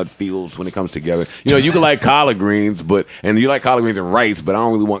together, and how it feels when it comes together. You know, you can like collard greens, and you like collard greens and rice, but I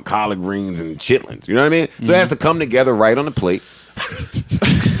don't really want collard greens and chitlins. You know what I mean? So it has to come together right on the plate.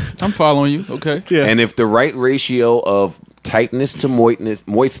 I'm following you. Okay. Yeah. And if the right ratio of tightness to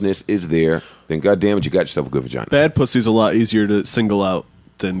moistness is there, then goddamn it, you got yourself a good vagina. Bad pussy's a lot easier to single out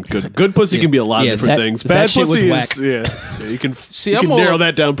than good. Good pussy can be a lot of different things. Bad shit pussy was is you can See, you can narrow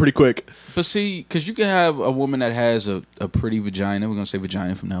that down pretty quick. But see, because you can have a woman that has a pretty vagina. We're gonna say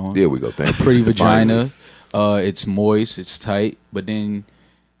vagina from now on. There we go. Thank you. Pretty vagina. It's moist. It's tight. But then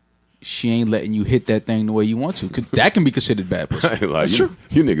she ain't letting you hit that thing the way you want to. That can be considered bad pussy. Like, you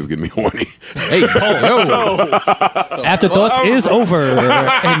niggas get me horny. Hey, yo. Afterthoughts is over.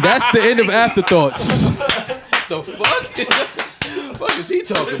 And that's the end of Afterthoughts. The fuck? What is he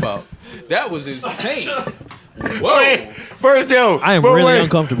talking about? That was insane. Whoa. Wait, first, yo, I am really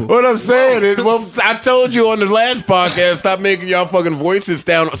uncomfortable. What I'm saying is, well, I told you on the last podcast, stop making y'all fucking voices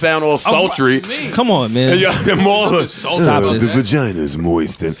sound all sultry. Come on, man. And y'all more Stop this. The vagina is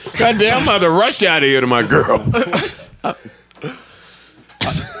moist. And goddamn, I'm about to rush out of here to my girl.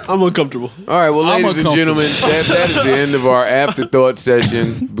 I'm uncomfortable. All right, well, ladies and gentlemen, that is the end of our afterthought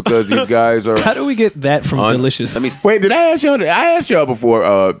session because these guys are. How do we get that from delicious? Wait, did I ask y'all? I asked y'all before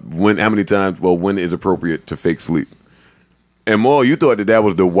how many times? Well, when is appropriate to fake sleep? And Mo, you thought that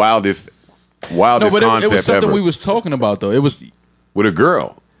was the wildest no, but concept it was something ever. we was talking about though. It was with a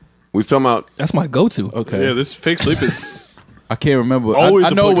girl. We was talking about. That's my go-to. Okay. Yeah, this fake sleep is. I can't remember. Always I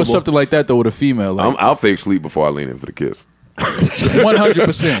know it was applicable. something like that though with a female. Like, I'll fake sleep before I lean in for the kiss.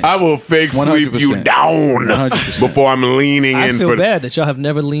 100%. I will fake sleep you 100%. down 100%. before I'm leaning I in feel for bad that y'all have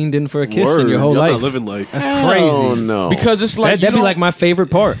never leaned in for a kiss in Word. your whole Y'all life. not living like. That's crazy. Oh no! Because it's like That'd be like my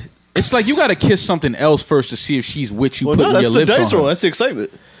favorite part. it's like you got to kiss something else first to see if she's with you. Well, Putting no, your that's the lips dice on roll. her. That's the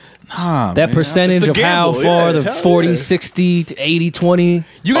excitement. Nah, That man. percentage It's of the how gamble, far yeah, the hell 40, yeah. 60 to 80, 20.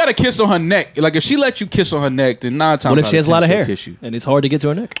 You got to kiss on her neck. Like if she let you kiss on her neck, then 9 times. What if she has a lot of hair? Kiss you. And it's hard to get to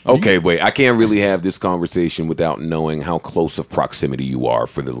her neck? Okay, wait. I can't really have this conversation without knowing how close of proximity you are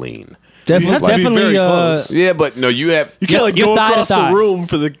for the lean. You have to be very close. Yeah, but no, you have. You can't like Your go thigh to across the thigh. room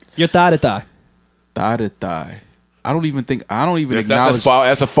for the. Your thigh to thigh. Thigh to thigh. I don't even acknowledge.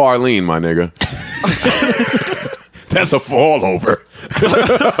 That's a far lean, my nigga. That's a fall over.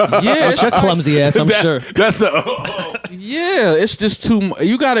 Yeah, Your clumsy ass, I'm sure. That's a. yeah. It's just too.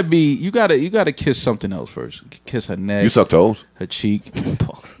 You gotta kiss something else first. Kiss her neck. You suck toes? Her cheek.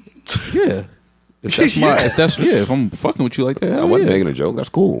 Yeah. If I'm fucking with you like that, I wasn't making a joke. That's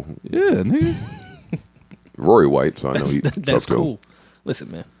cool. Yeah, nigga. Rory White, so I know he That's sucked cool. Listen,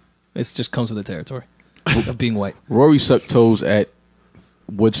 man. It just comes with the territory of being white. Rory sucked toes at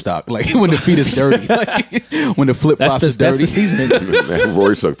Woodstock, like when the feet is dirty, like when the flip flops is That's dirty. the seasoning. Man,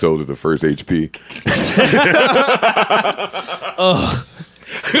 Rory sucked toes at the first HP.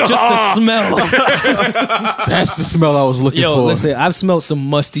 Just the smell. That's the smell I was looking Yo, for. listen, I've smelled some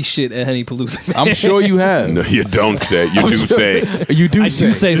musty shit at Honey Palooza. I'm sure you have. No, you don't say. You do say. You do. I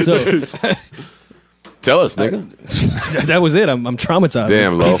do say so. Tell us, nigga. That was it. I'm traumatized.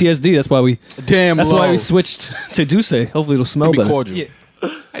 Damn, Lo. PTSD. That's why we. Damn. That's low. why we switched to Duce. Hopefully, it'll smell Be better. cordial. Yeah.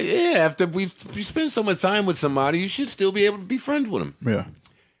 Yeah, after we spend so much time with somebody, you should still be able to be friends with them. Yeah.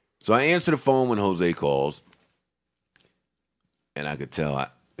 So I answer the phone when Jose calls, and I could tell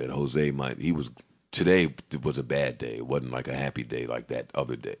that Jose today was a bad day. It wasn't like a happy day like that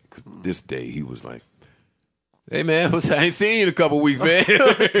other day. Because this day he was like, "Hey man, I ain't seen you in a couple weeks, man."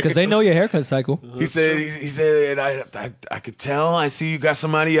 Because they know your haircut cycle. He said, and I could tell. I see you got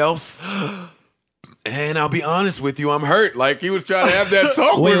somebody else. And I'll be honest with you, I'm hurt. Like he was trying to have that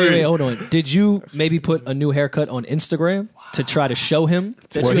talk with me. Wait, hold on. Did you maybe put a new haircut on Instagram to try to show him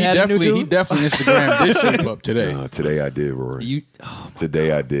that Well, you he had a new definitely dude? Instagrammed this shape up today. Today I did, Rory.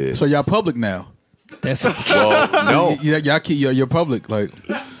 Today I did. So y'all public now. That's Well, no. Y'all keep you're public. Like,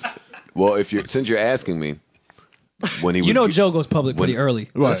 Well, since you're asking me, when he was You know Joe goes public pretty early.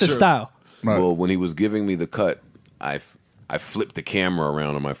 That's his style. Right. Well, when he was giving me the cut, I flipped the camera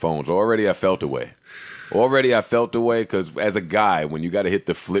around on my phone. So already I felt away. Because as a guy, when you got to hit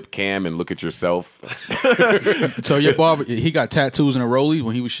the flip cam and look at yourself. So your barber, he got tattoos in a rollie.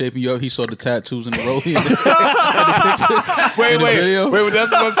 When he was shaping you up, he saw the tattoos in the rollie. Wait,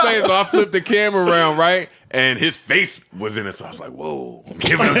 that's what I'm saying. So I flipped the camera around, right? And his face was in it. So I was like, whoa, I'm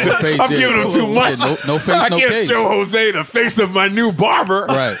giving him too much. No face, I no can't case. show Jose the face of my new barber.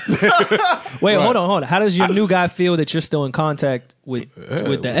 Right. Wait, hold on. How does your new guy feel that you're still in contact with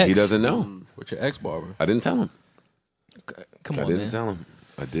the ex? He doesn't know. With your ex-barber. I didn't tell him. Come on, I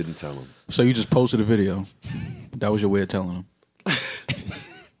didn't tell him. So you just posted a video. That was your way of telling him. All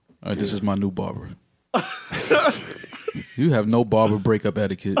right, this is my new barber. You have no barber breakup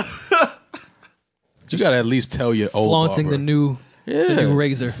etiquette. You gotta at least tell your old flaunting barber. the new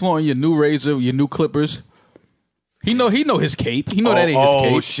razor. Flaunting your new razor, your new clippers. He know his cape. He know that ain't his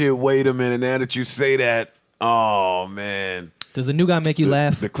cape. Oh shit! Wait a minute. Now that you say that, oh man. Does the new guy make you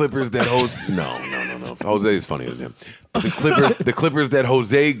laugh? The clippers that no. Jose is funnier than him. But the clippers that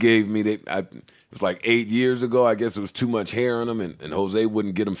Jose gave me, it was like 8 years ago. I guess it was too much hair on them, and Jose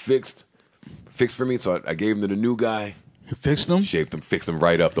wouldn't get them fixed for me. So I gave them to the new guy. You fixed them? Shaped them, fixed them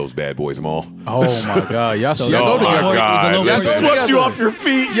right up, those bad boys, Maul. Oh my God. Y'all go oh together. my God. Y'all Swept you off your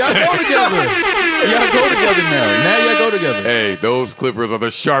feet. Y'all go together. Y'all go together now. Now y'all go together. Hey, those clippers are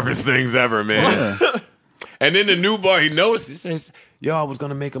the sharpest things ever, man. Yeah. And then the new bar, he noticed. He says, "Yo, I was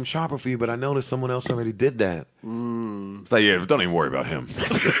gonna make them sharper for you, but I noticed someone else already did that." It's like, yeah, don't even worry about him.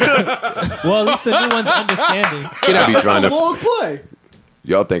 Well, at least the new one's understanding. I be trying to. Long play.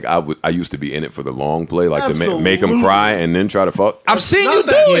 Y'all think I used to be in it for the long play, like to make them cry and then try to fuck? I've seen Not you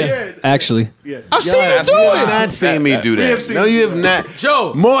that do bad. it. Actually, I've seen you do You have it. not seen me do that. seen No, you you do have it. not.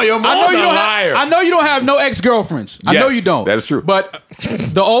 Joe, Moore, your I mom's know you a don't liar. I know you don't have no ex-girlfriends. I know Yes, you don't. that is true. But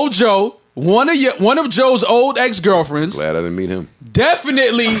the old Joe, one of Joe's old ex-girlfriends, Glad I didn't meet him.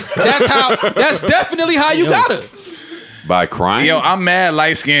 definitely that's definitely how you got her. By crying? Yo, I'm mad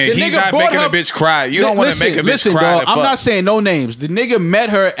light skinned. The He's nigga not brought making her- a bitch cry. You don't want to make a bitch listen, cry. dog, to I'm fuck. not saying no names. The nigga met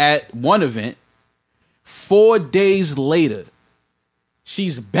her at one event. 4 days later,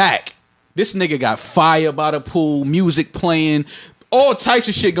 she's back. This nigga got fire by the pool, music playing, all types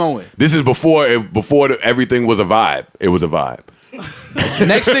of shit going. This is before everything was a vibe. It was a vibe.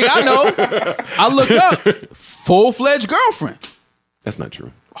 Next thing I know, I look up, full-fledged girlfriend. That's not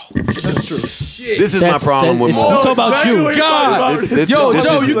true. That's true. Shit. This is my problem with It's Maul. all about you. God. This Yo, is-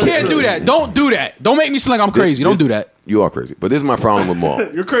 Joe, you can't do that. Don't do that. Don't make me seem like I'm crazy. Don't do that. You are crazy. But this is my problem with Maul.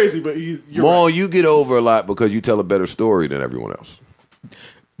 You're crazy, but you're Maul, right. you get over a lot because you tell a better story than everyone else.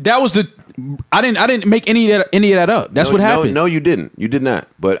 That was I didn't make any of that up. That's what happened. No, you didn't. You did not.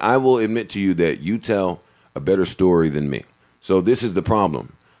 But I will admit to you that you tell a better story than me. So this is the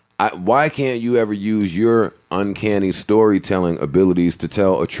problem. Why can't you ever use your uncanny storytelling abilities to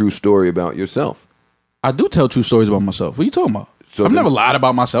tell a true story about yourself? I do tell true stories about myself. What are you talking about? So I've then- never lied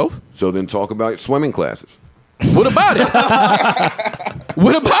about myself. So then talk about swimming classes. What about it?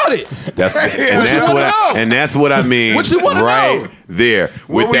 What about it? And that's what I mean. What you wanna right know? there What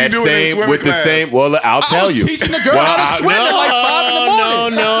with were you that doing in same swimming with the class? same. Well, I'll tell was you. teaching the girl how to swim at like 5 in the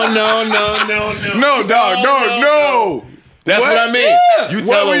morning. No, dog, no. That's what I mean. Yeah. You What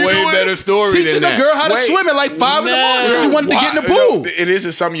tell were a you way doing? better story Teaching than the that. girl how to Wait. swim at like 5 in the morning. She wanted to get in the Why? pool. It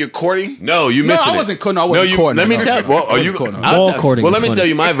is something you're courting? No, you No, missing I it. wasn't courting. I wasn't courting. Let me No. tell. Well, are you? Courting. I'll Ball tell- courting Well, is let me funny. tell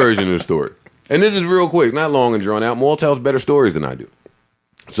you my version of the story. And this is real quick, not long and drawn out. Maul tells better stories than I do,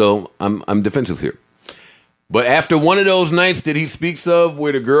 so I'm defensive here. But after one of those nights that he speaks of,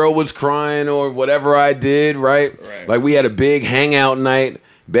 where the girl was crying or whatever I did, right? Like we had a big hangout night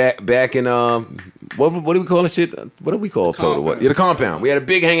back in what do we call this shit? What do we call total? What? Yeah, the compound. We had a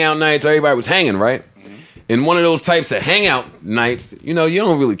big hangout night, so everybody was hanging, right? In one of those types of hangout nights, you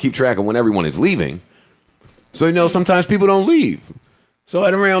don't really keep track of when everyone is leaving. So sometimes people don't leave. So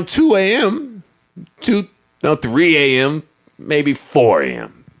at around 2 a.m., 3 a.m., maybe 4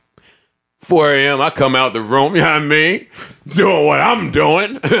 a.m. 4 a.m., I come out the room, you know what I mean? Doing what I'm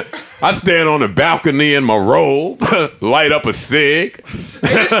doing. I stand on the balcony in my robe, light up a cig. Hey,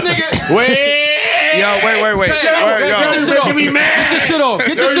 this nigga. Wait. Wait. Get your shit off. Get your shit off.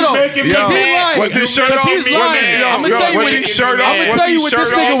 Get your shit off. making me Because he's mad. lying. With his shirt Because off, he's me lying. mad. I'm gonna tell you With what his shirt off, I'm gonna with tell you his what this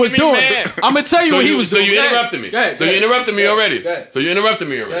shirt nigga off, was me doing. mad. I'm gonna tell you what he was doing. So you interrupted me. Go ahead. So you interrupted me already. Go ahead. So you interrupted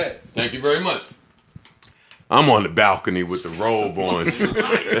me Go already. ahead. Thank you very much. I'm on the balcony with the robe on, sig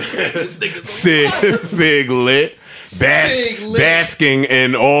lit, basking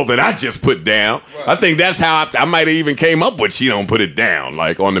in all that I just put down. Right. I think that's how I might have even came up with she don't put it down,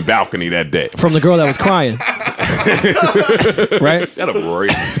 like on the balcony that day. From the girl that was crying. Right? Shut up, Rory.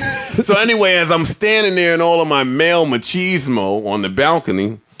 So anyway, as I'm standing there in all of my male machismo on the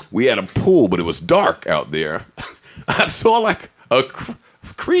balcony, we had a pool, but it was dark out there. I saw like a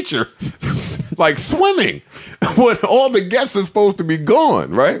creature like swimming when all the guests are supposed to be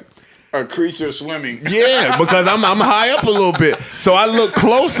gone, right? A creature swimming. Yeah, because I'm high up a little bit. So I look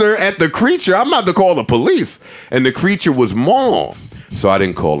closer at the creature. I'm about to call the police. And the creature was Maul. So I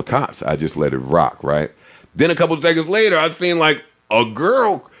didn't call the cops. I just let it rock, right? Then a couple seconds later, I seen like a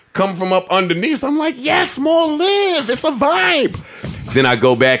girl come from up underneath. I'm like, yes, Maul live. It's a vibe. Then I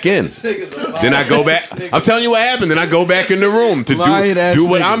go back in. Then I go back. I'm telling you what happened. Then I go back in the room to do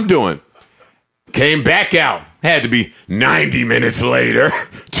what I'm doing. Came back out. Had to be 90 minutes later,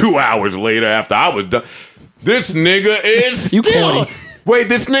 2 hours later after I was done. This nigga is still. Wait,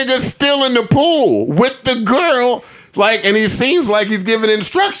 this nigga's still in the pool with the girl. Like, and he seems like he's giving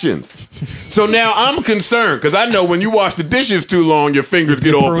instructions. So now I'm concerned because I know when you wash the dishes too long, your fingers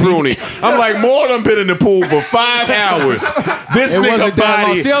get all pruny. I'm like, more done been in the pool for 5 hours. This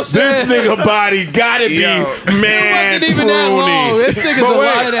nigga body gotta be man It wasn't even that long. This nigga's a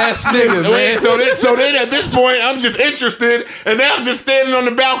light ass nigga, man. So then at this point, I'm just interested, and now I'm just standing on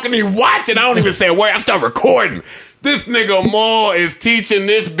the balcony watching. I don't even say a word. I start recording. This nigga Maul is teaching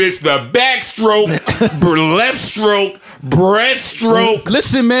this bitch the backstroke, left stroke, breaststroke.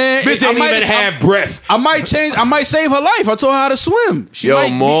 Listen, man. Bitch ain't even have breasts. I might save her life. I told her how to swim.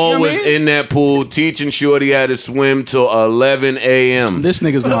 Maul was in that pool teaching Shorty how to swim till 11 a.m. This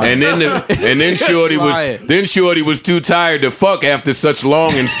nigga's lying. And then Shorty was too tired to fuck after such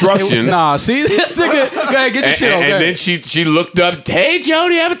long instructions. Nah, see this nigga. Go ahead, get your shit on. And then she looked up. Hey, Joe,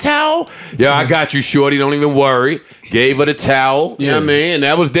 do you have a towel? Yeah, I got you, Shorty. Don't even worry. Gave her the towel. You know what I mean? And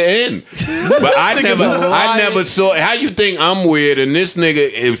that was the end. But I never saw. How you think I'm weird and this nigga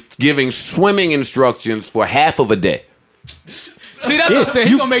is giving swimming instructions for half of a day? See, that's what I'm saying.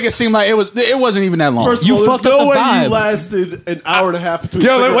 He's gonna make it seem like it wasn't even that long. First of all, there's no way you lasted an hour and a half between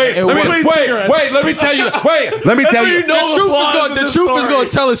cigarettes. Let me tell you. The truth is gonna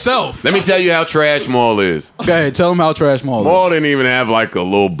tell itself. Let me tell you how trash Maul is. Go ahead, tell him how trash Maul is. Maul didn't even have like a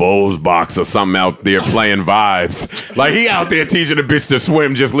little Bose box or something out there playing vibes. Like he out there teaching the bitch to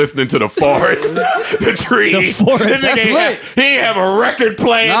swim, just listening to the forest, the trees. The forest. That's lit. He ain't have a record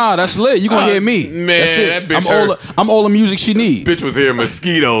playing. Nah, that's lit. You gonna hear me? Man, that's that bitch. I'm all the music she need. Bitch was hearing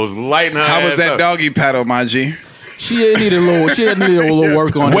mosquitoes lighting her. How was ass that up. doggy paddle, my G? She needed a little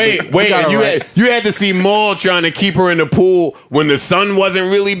work on it. Wait, and you had to see Maul trying to keep her in the pool when the sun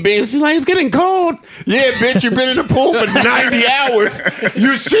wasn't really big. She's like, it's getting cold. Yeah, bitch, you've been in the pool for 90 hours.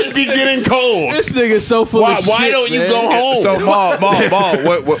 You should be getting cold. This nigga's so full of shit. Why don't you go home? So Maul,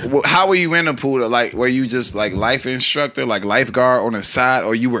 what, how were you in the pool? Like, were you just like life instructor, like lifeguard on the side,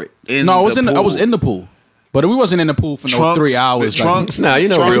 or you were in? No, I was pool? in the pool. But we wasn't in the pool for no 3 hours. Trunks? Nah, you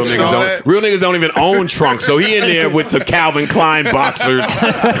know real niggas don't even own trunks. So he in there with the Calvin Klein boxers.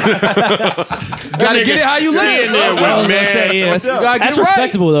 Gotta get it how you live. He in there with That's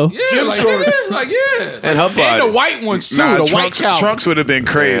respectable though. Yeah, yeah. And her body. And the white ones too. Nah, the white cow. Trunks would have been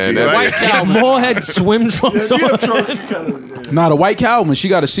crazy. Man, The white cow. Maul had swim trunks on. Nah, the white Calvin. She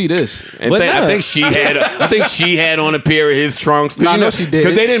got to see this. And I think she had on a pair of his trunks. Nah, no, she did.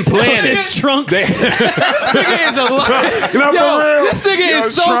 Because they didn't plan it. His trunks. This nigga is a liar. This nigga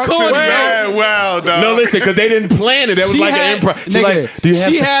is so cool, man. Wow, dog. No, listen, because they didn't plan it. That was like an improv. She's like, do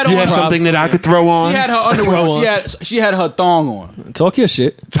you have something that I could throw on? She had her underwear on. She had her thong on. Talk your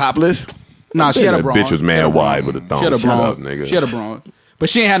shit. Topless? Nah, she had a That bra. bitch was mad wide with a thong. She had a bra. Shut up, nigga. She had a bra. But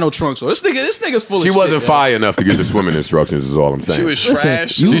she ain't had no trunks. So this nigga's full of shit. She wasn't fire enough to get the swimming instructions. Is all I'm saying. She was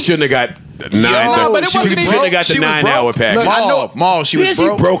trash. She shouldn't have got 9. but it She wasn't even- shouldn't have got the 9-hour package. Maul, she was She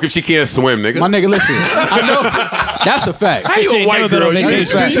broke. broke if she can't swim, nigga. My nigga, listen. I know. That's a fact. How you She a ain't white never been girl? on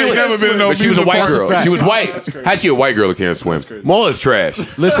vacation. That's a She fact. never been in no But she was a white That's a girl. fact. She was white. How's she a white girl that can't swim? Maul is trash.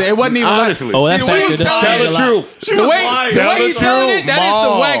 Listen, it wasn't even Honestly. Oh, that See, fact the way is he that's Tell the a lot. truth. The way he's telling it, that is some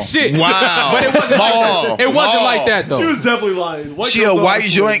Maul. whack shit. Wow. But it wasn't like that. It wasn't like that, though. She was definitely lying. She a white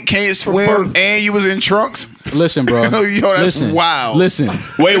joint, can't swim, and you was in trunks? Listen, bro. Yo, that's Listen. wild. Listen.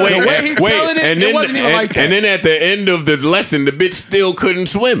 Wait. The way he telling it, and it then, wasn't even like that. And then at the end of the lesson, the bitch still couldn't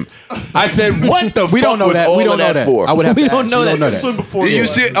swim. I said, "What the We fuck don't know was that. all We don't of know that that. for?" I would have We to don't ask. know We that. don't know Swim that. before Did you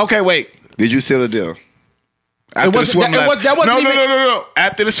see? Okay, wait. Did you seal the deal? After the wasn't- swim that- it was- that lesson. wasn't even- No.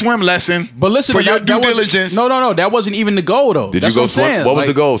 After the swim lesson. But listen, for your that due wasn't- diligence. No. That wasn't even the goal, though. Did That's you go what I'm swim? saying. What was Like,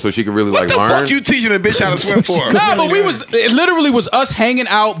 the goal? So she could really What like the learn. fuck you teaching a bitch how to swim for? Nah, but it literally was us hanging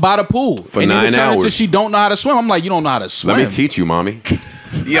out by the pool For and 9 until hours. she don't know how to swim. I'm like, you don't know how to swim. Let me teach you, mommy.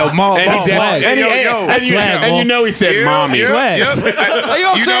 Yo, Maul. And he said, swag. and, he, Yo, yo. and, you, swag, and you know he said mommy. Swag. Hey, yo,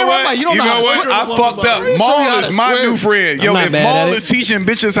 I'm You saying know right, what? you don't know how to swim. I fucked up. Show you Maul how is to my swim. new friend. Yo, I'm not if mad at Maul it. is teaching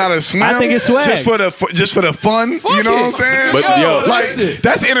bitches how to swim, I think it's swag. just for the fun. Fuck You know it. what I'm saying? But, yo, like listen.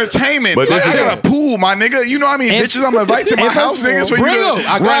 that's entertainment. But But this I is got a pool, my nigga. You know what I mean? And- Bitches, I'm invite to my and house, first of niggas, for Bring you them.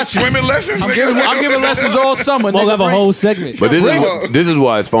 I to got run you. swimming lessons. I'm giving lessons all summer. We'll nigga. have a Bring- whole segment. But this is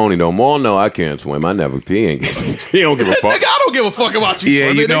why it's phony though. Maul, no, I can't swim. I never. He ain't. He don't give a fuck. Nigga, I don't give a fuck about you. Yeah,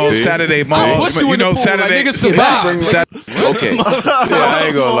 swimming, you know, nigga. Saturday I'll Maul. push you in the pool. Saturday. Like, nigga, survive. Okay. Yeah, I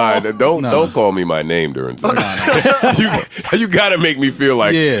ain't gonna lie. Don't call me my name during sex. You gotta make me feel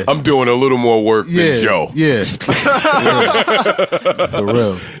like I'm doing a little more work than Joe. Yeah. For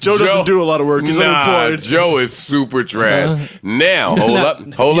real. Joe doesn't do a lot of work. He's unemployed. Joe is super trash. Now, hold up You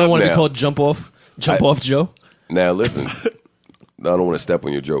don't want to be now. called Jump Off Joe? Now, listen. I don't want to step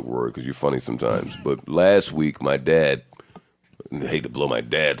on your joke, Rory, because you're funny sometimes. But last week, my dad, I hate to blow my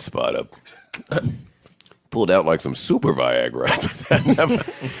dad's spot up, pulled out like some super Viagra.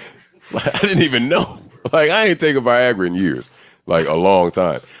 I didn't even know. Like, I ain't taken Viagra in years. Like, a long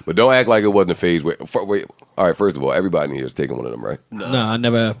time. But don't act like it wasn't a phase. Wait, all right, first of all, everybody in here is taking one of them, right? No, I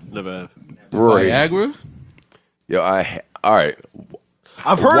never have. Never have. Rory. Viagra? Yo, all right.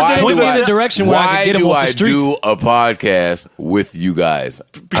 I've heard Why that. Point do me in I- the direction where I can get him Why off the do I streets. do a podcast with you guys?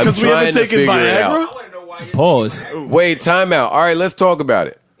 Because I'm we trying haven't to taken figure it Viagra? out. Pause. Wait, time out. All right, let's talk about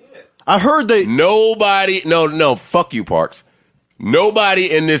it. I heard they. Nobody, no, fuck you, Parks.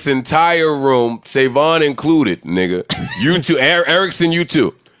 Nobody in this entire room, Savon included, nigga. You too, Erickson, you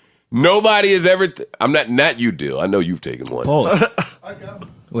too. Nobody has ever. I'm not you, Dill. I know you've taken one. Pause.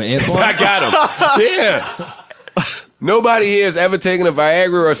 Wait, Antoine? I got him. Yeah. Nobody here has ever taken a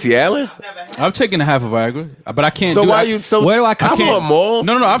Viagra or Cialis. I've taken a half of Viagra, but I can't. So do why it. you? So Where do I come can't- on, Maul.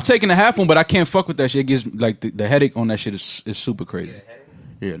 No. I've taken a half one, but I can't fuck with that shit. It gives like the headache on that shit is super crazy.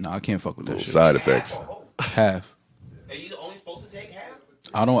 Yeah, no, I can't fuck with that shit. Side effects. Half. Are you only supposed to take half?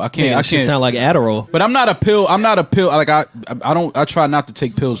 I don't. I Yeah, can't. it I should can't. sound like Adderall. But I'm not a pill. Like I don't. I try not to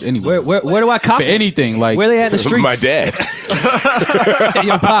take pills anyway. Where do I cop For it? anything like Where they at in the streets? My dad.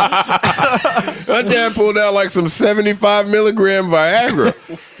 Yo, Pop. My dad pulled out like some 75 milligram Viagra.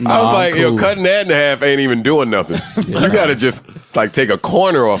 I was like, yo, cool. cutting that in half ain't even doing nothing. You gotta just like take a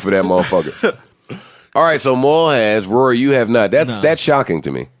corner off of that motherfucker. All right, so Maul has, Rory, you have not. That's shocking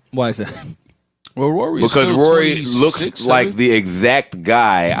to me. Why is that? Well, Rory is Because still Rory 26, looks like the exact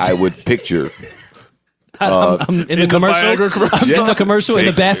guy I would picture. I'm in the commercial. Viagra commercial. I'm in the commercial in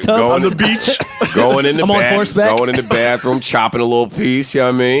the bathtub. Going On the beach, Going in the I'm on horseback. Going in the bathroom, chopping a little piece, you know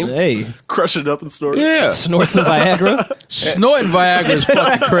what I mean? Hey, crushing it up and snorting. Yeah. snort some Viagra Snorting Viagra is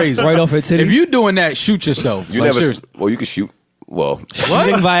fucking crazy. right off her titty. If you doing that, shoot yourself. You Like, never, seriously. well, you can shoot. Well,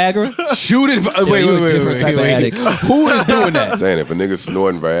 shooting Viagra, Shooting. Wait, you a wait, different type of wait. addict. Who is doing that? saying if a nigga's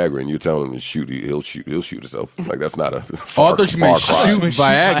snorting Viagra and you telling him to shoot, he'll shoot himself. Like that's not a Oh, far, I thought you meant far cry. shoot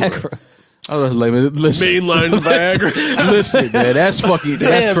Viagra. I was like, listen, Mainline Viagra. listen, man, that's fucking,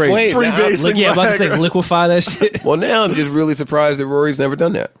 that's Damn, crazy. wait, now- Freebasing Look, yeah, I'm about to say Viagra. liquefy that shit. well, now I'm just really surprised that Rory's never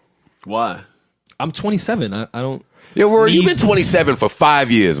done that. Why? I'm 27. I don't. Yeah, Rory, you've Need- been 27 for 5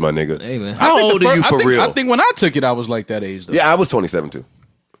 years, my nigga. Hey, man. How old are you for real? I think when I took it, I was like that age. Though. Yeah, I was 27 too.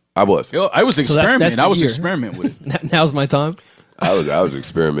 I was. Yo, I was So that's experimenting. the I was year. experimenting with it. Now's my time. I was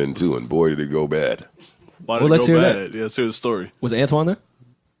experimenting too, and boy, did it go bad. Why Well, did let's it go hear bad? Yeah, let's hear the story. Was Antoine there?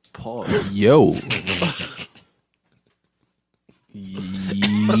 Pause. Yo.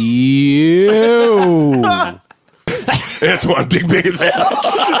 Yo. Antoine, big as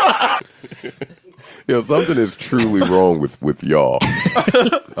hell. Yo, something is truly wrong with y'all.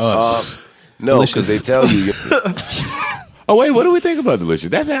 No, because they tell you. Oh wait, what do we think about Delicious?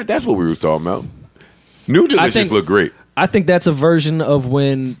 That's what we was talking about. New Delicious think- look great. I think that's a version of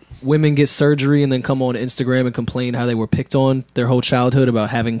when women get surgery and then come on Instagram and complain how they were picked on their whole childhood about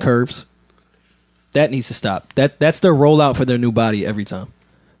having curves. That needs to stop. That's their rollout for their new body every time.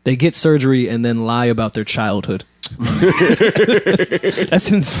 They get surgery and then lie about their childhood.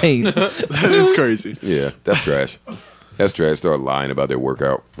 That's insane. That is crazy. Yeah, that's trash. That's trash. Start lying about their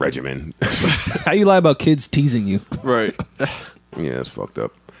workout regimen. How you lie about kids teasing you? Right. Yeah, it's fucked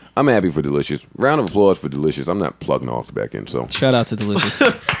up. I'm happy for Delicious. Round of applause for Delicious. I'm not plugging off back in, so. Shout out to Delicious.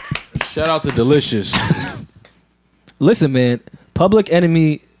 Shout out to Delicious. Listen, man, Public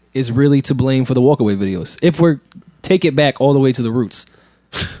Enemy is really to blame for the walkaway videos. If we're take it back all the way to the roots.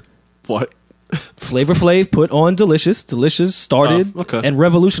 What? Flavor Flav put on Delicious. Delicious started Oh, okay. and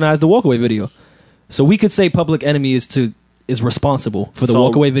revolutionized the walkaway video. So we could say Public Enemy is responsible for the So-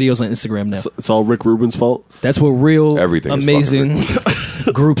 walkaway videos on Instagram now. It's all Rick Rubin's fault. That's what real Everything is amazing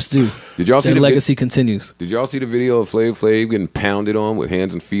groups do. Did y'all see Their the legacy continues. Did y'all see the video of Flav getting pounded on with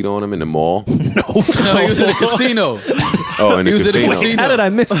hands and feet on him in the mall? No, he was in the casino. Oh, in the casino. How did I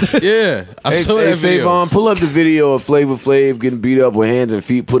miss this? Yeah, I saw that video. Savon, pull up the video of Flav getting beat up with hands and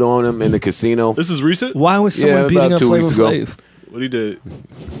feet put on him in the casino. This is recent? Why was someone beating about up 2 Flavor weeks ago. Flav? What he did?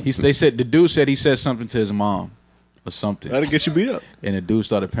 They said the dude said he said something to his mom or something. That'll get you beat up. And the dude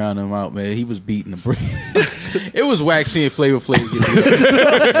started pounding him out, man. He was beating the brain. It was whack seeing Flavor Flav get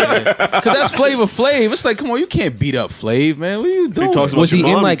beat up. Because that's Flavor Flav. It's like, come on, you can't beat up Flav, man. What are you doing? Was he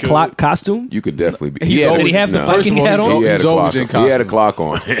in like clock costume? You could definitely be. Did he have the Viking hat on? He had a clock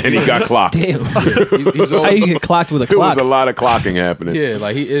on, and he got clocked. Damn. How you get clocked with a clock? There was a lot of clocking happening. Yeah,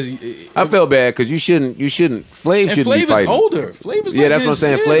 like he is. I felt bad because you shouldn't. Flav shouldn't be fighting. Flav is older. Flav is yeah, that's what I'm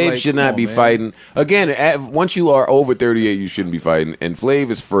saying. Flav like, should not be fighting. Again, once you are over 38, you shouldn't be fighting. And Flav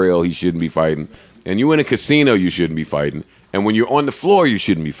is frail. He shouldn't be fighting. And you in a casino, you shouldn't be fighting. And when you're on the floor, you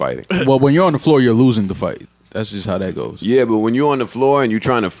shouldn't be fighting. Well, when you're on the floor, you're losing the fight. That's just how that goes. Yeah, but when you're on the floor and you're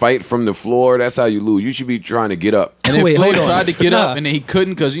trying to fight from the floor, that's how you lose. You should be trying to get up. And then Flav tried to get up, and then he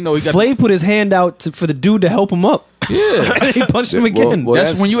couldn't because, he got... Flav put his hand out for the dude to help him up. Yeah. And he punched him again. Well,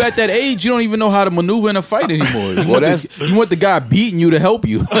 that's when you at that age, you don't even know how to maneuver in a fight anymore. You want the guy beating you to help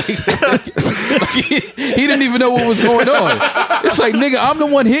you. He didn't even know what was going on. It's like, nigga, I'm the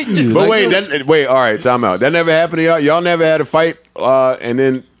one hitting you. But like, wait, all right, time out. That never happened to y'all? Y'all never had a fight and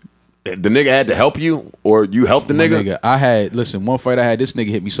then the nigga had to help you, or you helped the nigga? One fight I had, this nigga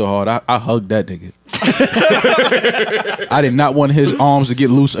hit me so hard, I hugged that nigga. I did not want his arms to get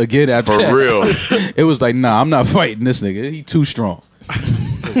loose again after that. For real. It was like, nah, I'm not fighting this nigga. He too strong.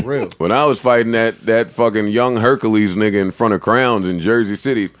 For real. When I was fighting that fucking young Hercules nigga in front of Crowns in Jersey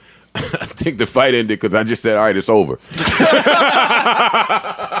City, I think the fight ended because I just said, all right, it's over.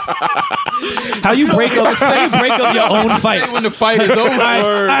 How you break up your own fight? When the fight is over.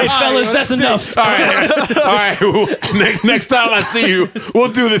 All right, fellas, that's enough. All right. Next time I see you,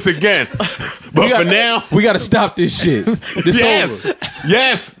 we'll do this again. But for now, we got to stop this shit.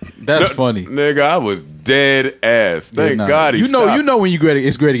 Yes. That's funny. Nigga, I was dead ass. Thank God he stopped. You know when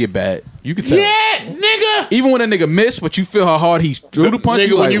it's great to get bad. You can tell. Yeah, nigga. Even when a nigga missed, but you feel how hard he threw the punch.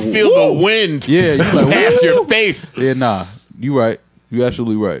 Nigga, when you feel the wind past your face. Yeah, nah. You right. You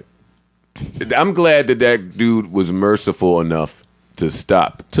absolutely right. I'm glad that dude was merciful enough to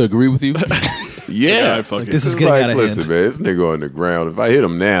stop. To agree with you? Yeah. This is getting out of hand. Listen, man, this nigga on the ground. If I hit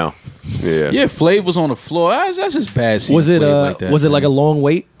him now, yeah, Flav was on the floor. That's just bad. Was it like that, was it like a long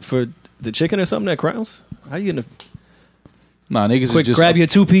wait for the chicken or something at Crowns? How you gonna? Nah, niggas Quick, just grab your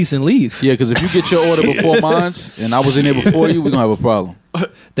 2-piece and leave. Yeah, because if you get your order before mine, and I was in there before you, we're gonna have a problem.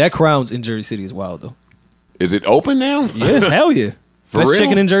 That Crowns in Jersey City is wild though. Is it open now? Yeah, hell yeah. Best real?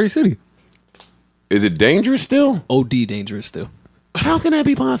 chicken in Jersey City. Is it dangerous still? OD dangerous still. How can that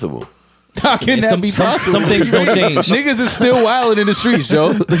be possible? How can that be possible? Some things don't change. Niggas is still wilding in the streets,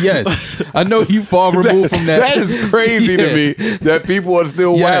 Joe. Yes. I know you far removed from that. That is crazy to me that people are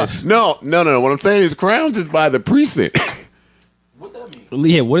still Yes. wild. No. What I'm saying is Crowns is by the precinct. What that mean?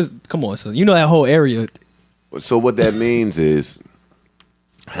 Yeah, come on, son. You know that whole area. So what that means is,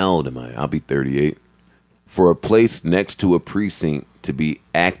 how old am I? I'll be 38. For a place next to a precinct to be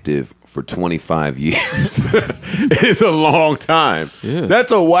active for 25 years is a long time. Yeah.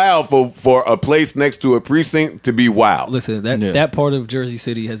 That's a while for a place next to a precinct to be wild. Listen, that part of Jersey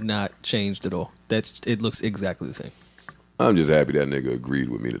City has not changed at all. It looks exactly the same. I'm just happy that nigga agreed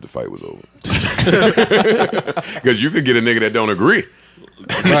with me that the fight was over. Because you could get a nigga that don't agree.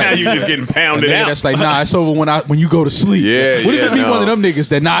 Now you just getting pounded out. That's like, nah, it's over when you go to sleep. Yeah, what if it be one of them niggas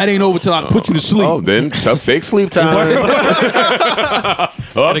that, nah, it ain't over till I put you to sleep? Oh, then tough fake sleep time.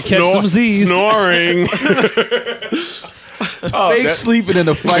 Up, catch some Z's. Snoring. Fake sleeping in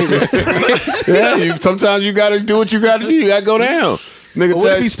the fight. Yeah, sometimes you gotta do what you gotta do. You gotta go down. Nigga,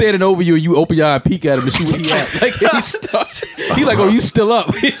 what if he's standing over you and you open your eye and peek at him and see what he at? Like he's like, oh, you still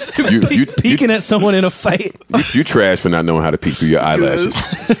up? you peeking at someone in a fight. You trash for not knowing how to peek through your eyelashes.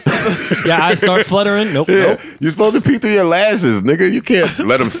 Your eyes start fluttering. Nope. You're supposed to peek through your lashes, nigga. You can't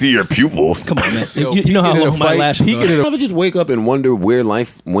let them see your pupils. Come on, man. You know how long my lashes are. You ever just wake up and wonder where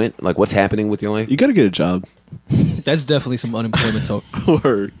life went? Like, what's happening with your life? You gotta get a job. That's definitely some unemployment talk.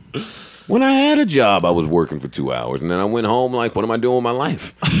 Word. When I had a job, I was working for 2 hours, and then I went home like, what am I doing with my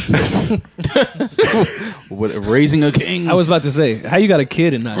life? Raising a king. I was about to say, how you got a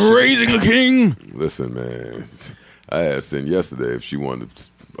kid and not raising a king? Listen, man, I asked Sin yesterday if she wanted to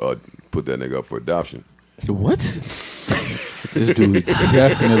put that nigga up for adoption. What? This dude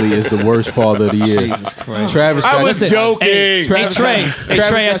definitely is the worst father of the year. Jesus Christ. Travis, I was joking. Hey, Trey,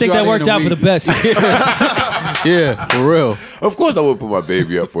 I think that worked out for the best. Yeah, for real. Of course, I would put my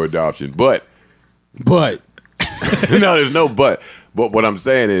baby up for adoption, but no, there's no but. But what I'm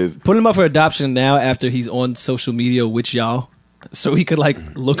saying is, put him up for adoption now after he's on social media with y'all, so he could like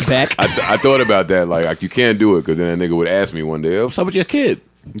look back. I thought about that. Like you can't do it because then that nigga would ask me one day, "What's up with your kid?"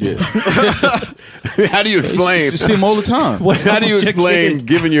 Yeah. How do you explain? You see him all the time. How do you explain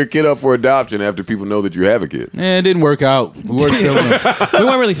giving your kid up for adoption after people know that you have a kid? It didn't work out. We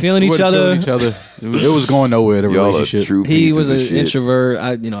weren't really feeling each other. It was going nowhere. The relationship. He was an introvert.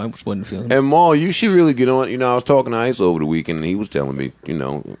 I just wasn't feeling it. And Maul, you should really get on. I was talking to Ice over the weekend, and he was telling me,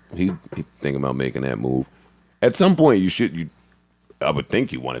 he thinking about making that move. At some point, I would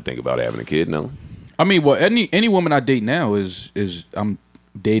think you want to think about having a kid. No, I mean, well, any woman I date now is I'm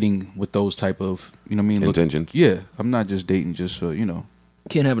dating with those type of intentions. I'm not just dating just for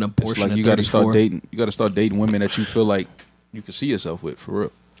Can't have an abortion. Like at you got to 34. start dating. You got to start dating women that you feel like you can see yourself with for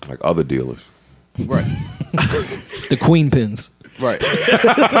real. Like other dealers, right? The queen pins, right?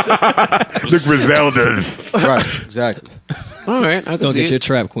 The Griseldas, right? Exactly. All right, I can don't see get it. your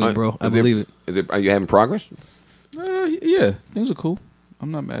trap queen, bro. I believe it. Are you having progress? Yeah, things are cool.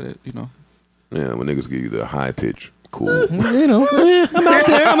 I'm not mad at Yeah, when niggas give you the high pitch. Cool. I'm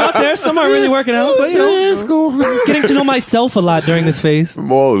out there. Some aren't really working out, but it's cool. Getting to know myself a lot during this phase.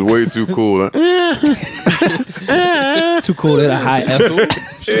 Maul is way too cool. Too cool at a high F. Cool,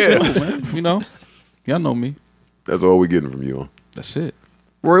 man. Y'all know me. That's all we getting from you. That's it.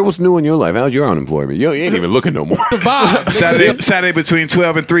 Rory, what's new in your life? How's your unemployment? You ain't even looking no more. The vibe. Saturday between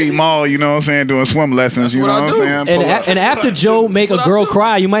 12 and 3, Maul, you know what I'm saying, doing swim lessons, you know what I'm saying? And after Joe make a girl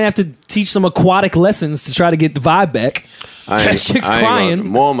cry, you might have to teach some aquatic lessons to try to get the vibe back. That chick's crying.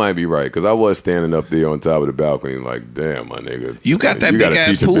 Maul might be right, because I was standing up there on top of the balcony like, damn, my nigga. You got that big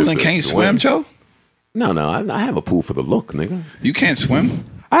ass pool and can't swim, Joe? No, I have a pool for the look, nigga. You can't swim?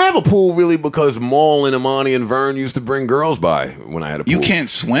 I have a pool really because Maul and Imani and Vern used to bring girls by when I had a pool. You can't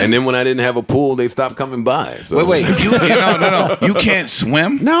swim? And then when I didn't have a pool, they stopped coming by. So. Wait. No. You can't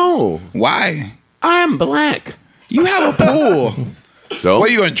swim? No. Why? I'm black. You have a pool. So?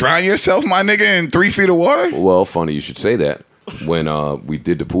 What, you gonna drown yourself, my nigga, in 3 feet of water? Well, funny you should say that. When we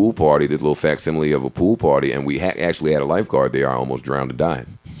did the pool party, did a little facsimile of a pool party, and we actually had a lifeguard there, I almost drowned to die.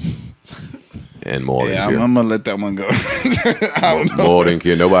 And Maul didn't care. I'm gonna let that one go. Maul didn't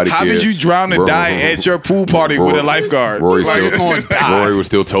care. Nobody cared. How did you drown and die at your pool party with a lifeguard? Rory was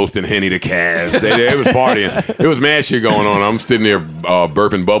still toasting Henny to Kaz. It was partying. It was mad shit going on. I'm sitting there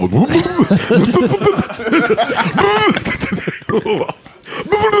burping bubbles.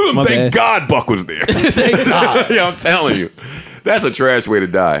 Thank God Buck was there. Thank God. Yeah, I'm telling you. That's a trash way to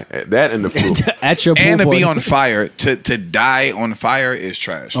die. That and the flu. At your pool and to party. be on fire. To die on fire is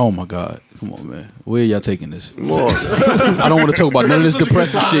trash. Oh my God. Come on, man. Where y'all taking this? I don't want to talk about none of this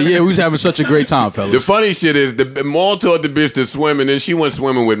depressing shit. Yeah, we was having such a great time, fellas. The funny shit is, the Maul taught the bitch to swim, and then she went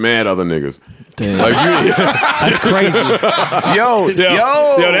swimming with mad other niggas. Damn. Like, that's crazy. Yo,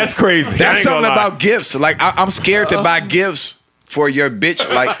 that's crazy. That's something about gifts. Like, I'm scared to buy gifts for your bitch,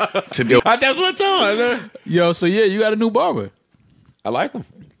 like, to be. That's what it's on. Yo, so yeah, you got a new barber. I like him.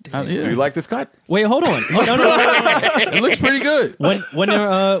 Yeah. Do you like this cut? Wait, hold on. No. It looks pretty good. When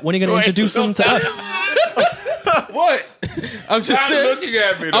are you going to introduce him to us? What? I'm just saying. Looking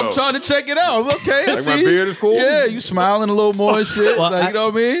at me, though. I'm trying to check it out. Okay, I Like see. my beard is cool? Yeah, you smiling a little more and shit. Well, you know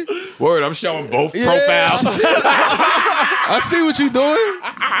what I mean? Word, I'm showing both Yeah, profiles. I see what you doing.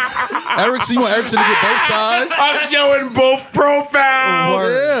 Erickson, you want Erickson to get both sides? I'm showing both profiles.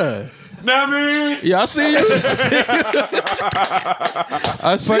 Yeah. Know what I mean? Yeah, I see you.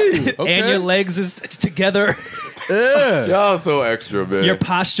 I see you. Okay. And your legs is together. Yeah. Y'all so extra, man. Your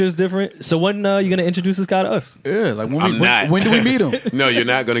posture's different. So when you going to introduce this guy to us? Yeah, like not. when do we meet him? No, you're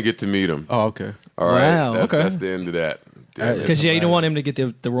not going to get to meet him. Oh, okay. All right. Wow, That's, okay. that's the end of that. Because, you don't want him to get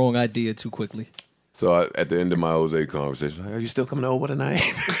the wrong idea too quickly. So at the end of my Jose conversation, are you still coming over tonight?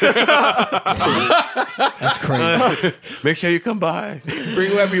 That's crazy. Make sure you come by. Bring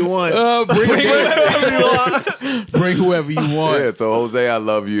whoever you want. Bring whoever you want. Yeah, so Jose, I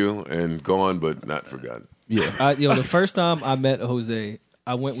love you, and gone but not forgotten. Yeah. The first time I met Jose,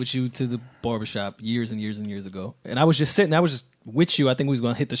 I went with you to the barbershop years and years and years ago. And I was just sitting, I was just with you. I think we was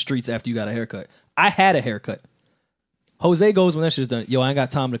going to hit the streets after you got a haircut. I had a haircut. Jose goes when that shit's done, yo, I ain't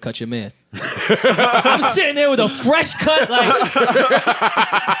got time to cut your man. I'm sitting there with a fresh cut, like,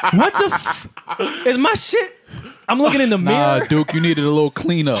 what the is my shit? I'm looking in the mirror. Nah, Duke, you needed a little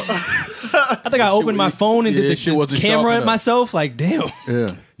cleanup. I think I opened my phone and did the camera at myself, like, damn. Yeah.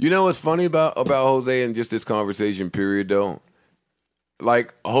 You know what's funny about Jose and just this conversation period, though?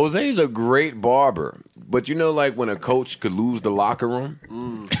 Like, Jose's a great barber, but you know, like when a coach could lose the locker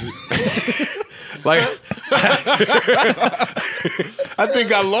room? Like, I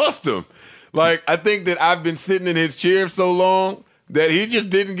think I lost him. Like, I think that I've been sitting in his chair so long that he just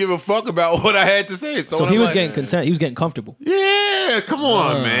didn't give a fuck about what I had to say. So he was getting content. He was getting comfortable. Yeah, come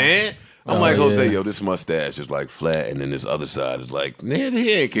on, man. I'm like, Jose, yo, this mustache is like flat, and then this other side is like, man,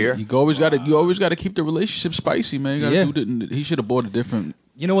 he ain't care. You always got to keep the relationship spicy, man. You gotta do he should have bought a different.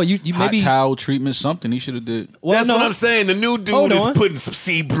 You know what? You hot maybe towel treatment, something he should have did. Well, that's what I'm saying. The new dude is putting some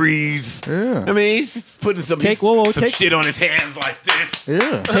sea breeze. Yeah. I mean, he's just putting some shit on his hands like this.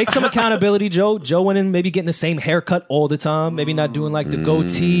 Yeah. Take some accountability, Joe. Joe went in maybe getting the same haircut all the time. Maybe not doing like the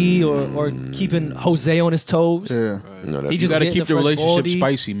goatee or keeping Jose on his toes. Yeah. No, you got to keep the relationship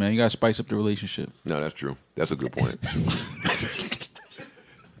spicy, man. You got to spice up the relationship. No, that's true. That's a good point.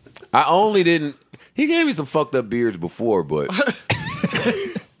 I only didn't. He gave me some fucked up beards before, but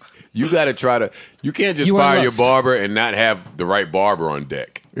you got to try to. You can't just fire your barber and not have the right barber on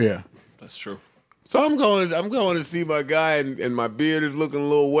deck. Yeah, that's true. So I'm going to see my guy, and my beard is looking a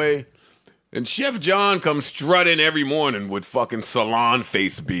little way. And Chef John comes strutting every morning with fucking salon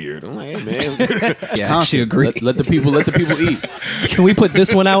face beard. I'm like, hey, man. Yeah, I actually agree. Let the people eat. Can we put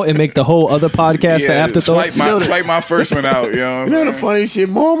this one out and make the whole other podcast the afterthought? Swipe my first one out, yo. You know the funny shit?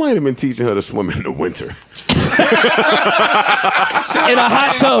 Mom might have been teaching her to swim in the winter. In a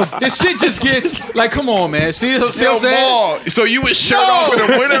hot tub. This shit just gets like, come on, man. See what I'm saying? So you was shirt off in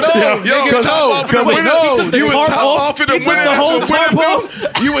the winter? Nigga, top off in the winter? You was top off in the winter? The whole top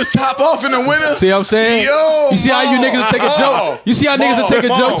off? You was top off in the winter? See what I'm saying? Yo, you see how you niggas take a joke? You see how niggas take a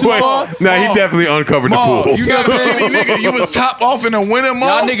joke too far? Nah, he definitely uncovered the pool. You got a skinny nigga. You was top off in the winter,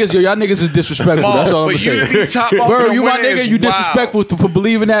 y'all niggas is disrespectful. That's all I'm saying. Bro, you my nigga, you disrespectful for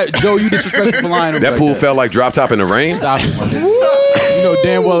believing that. Joe, you disrespectful for lying. That pool felt like drop top in the rain? Stop it, my nigga. You know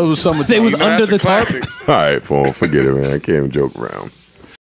damn well it was summertime. They was under the tarp. All right, Paul, forget it, man. I can't even joke around.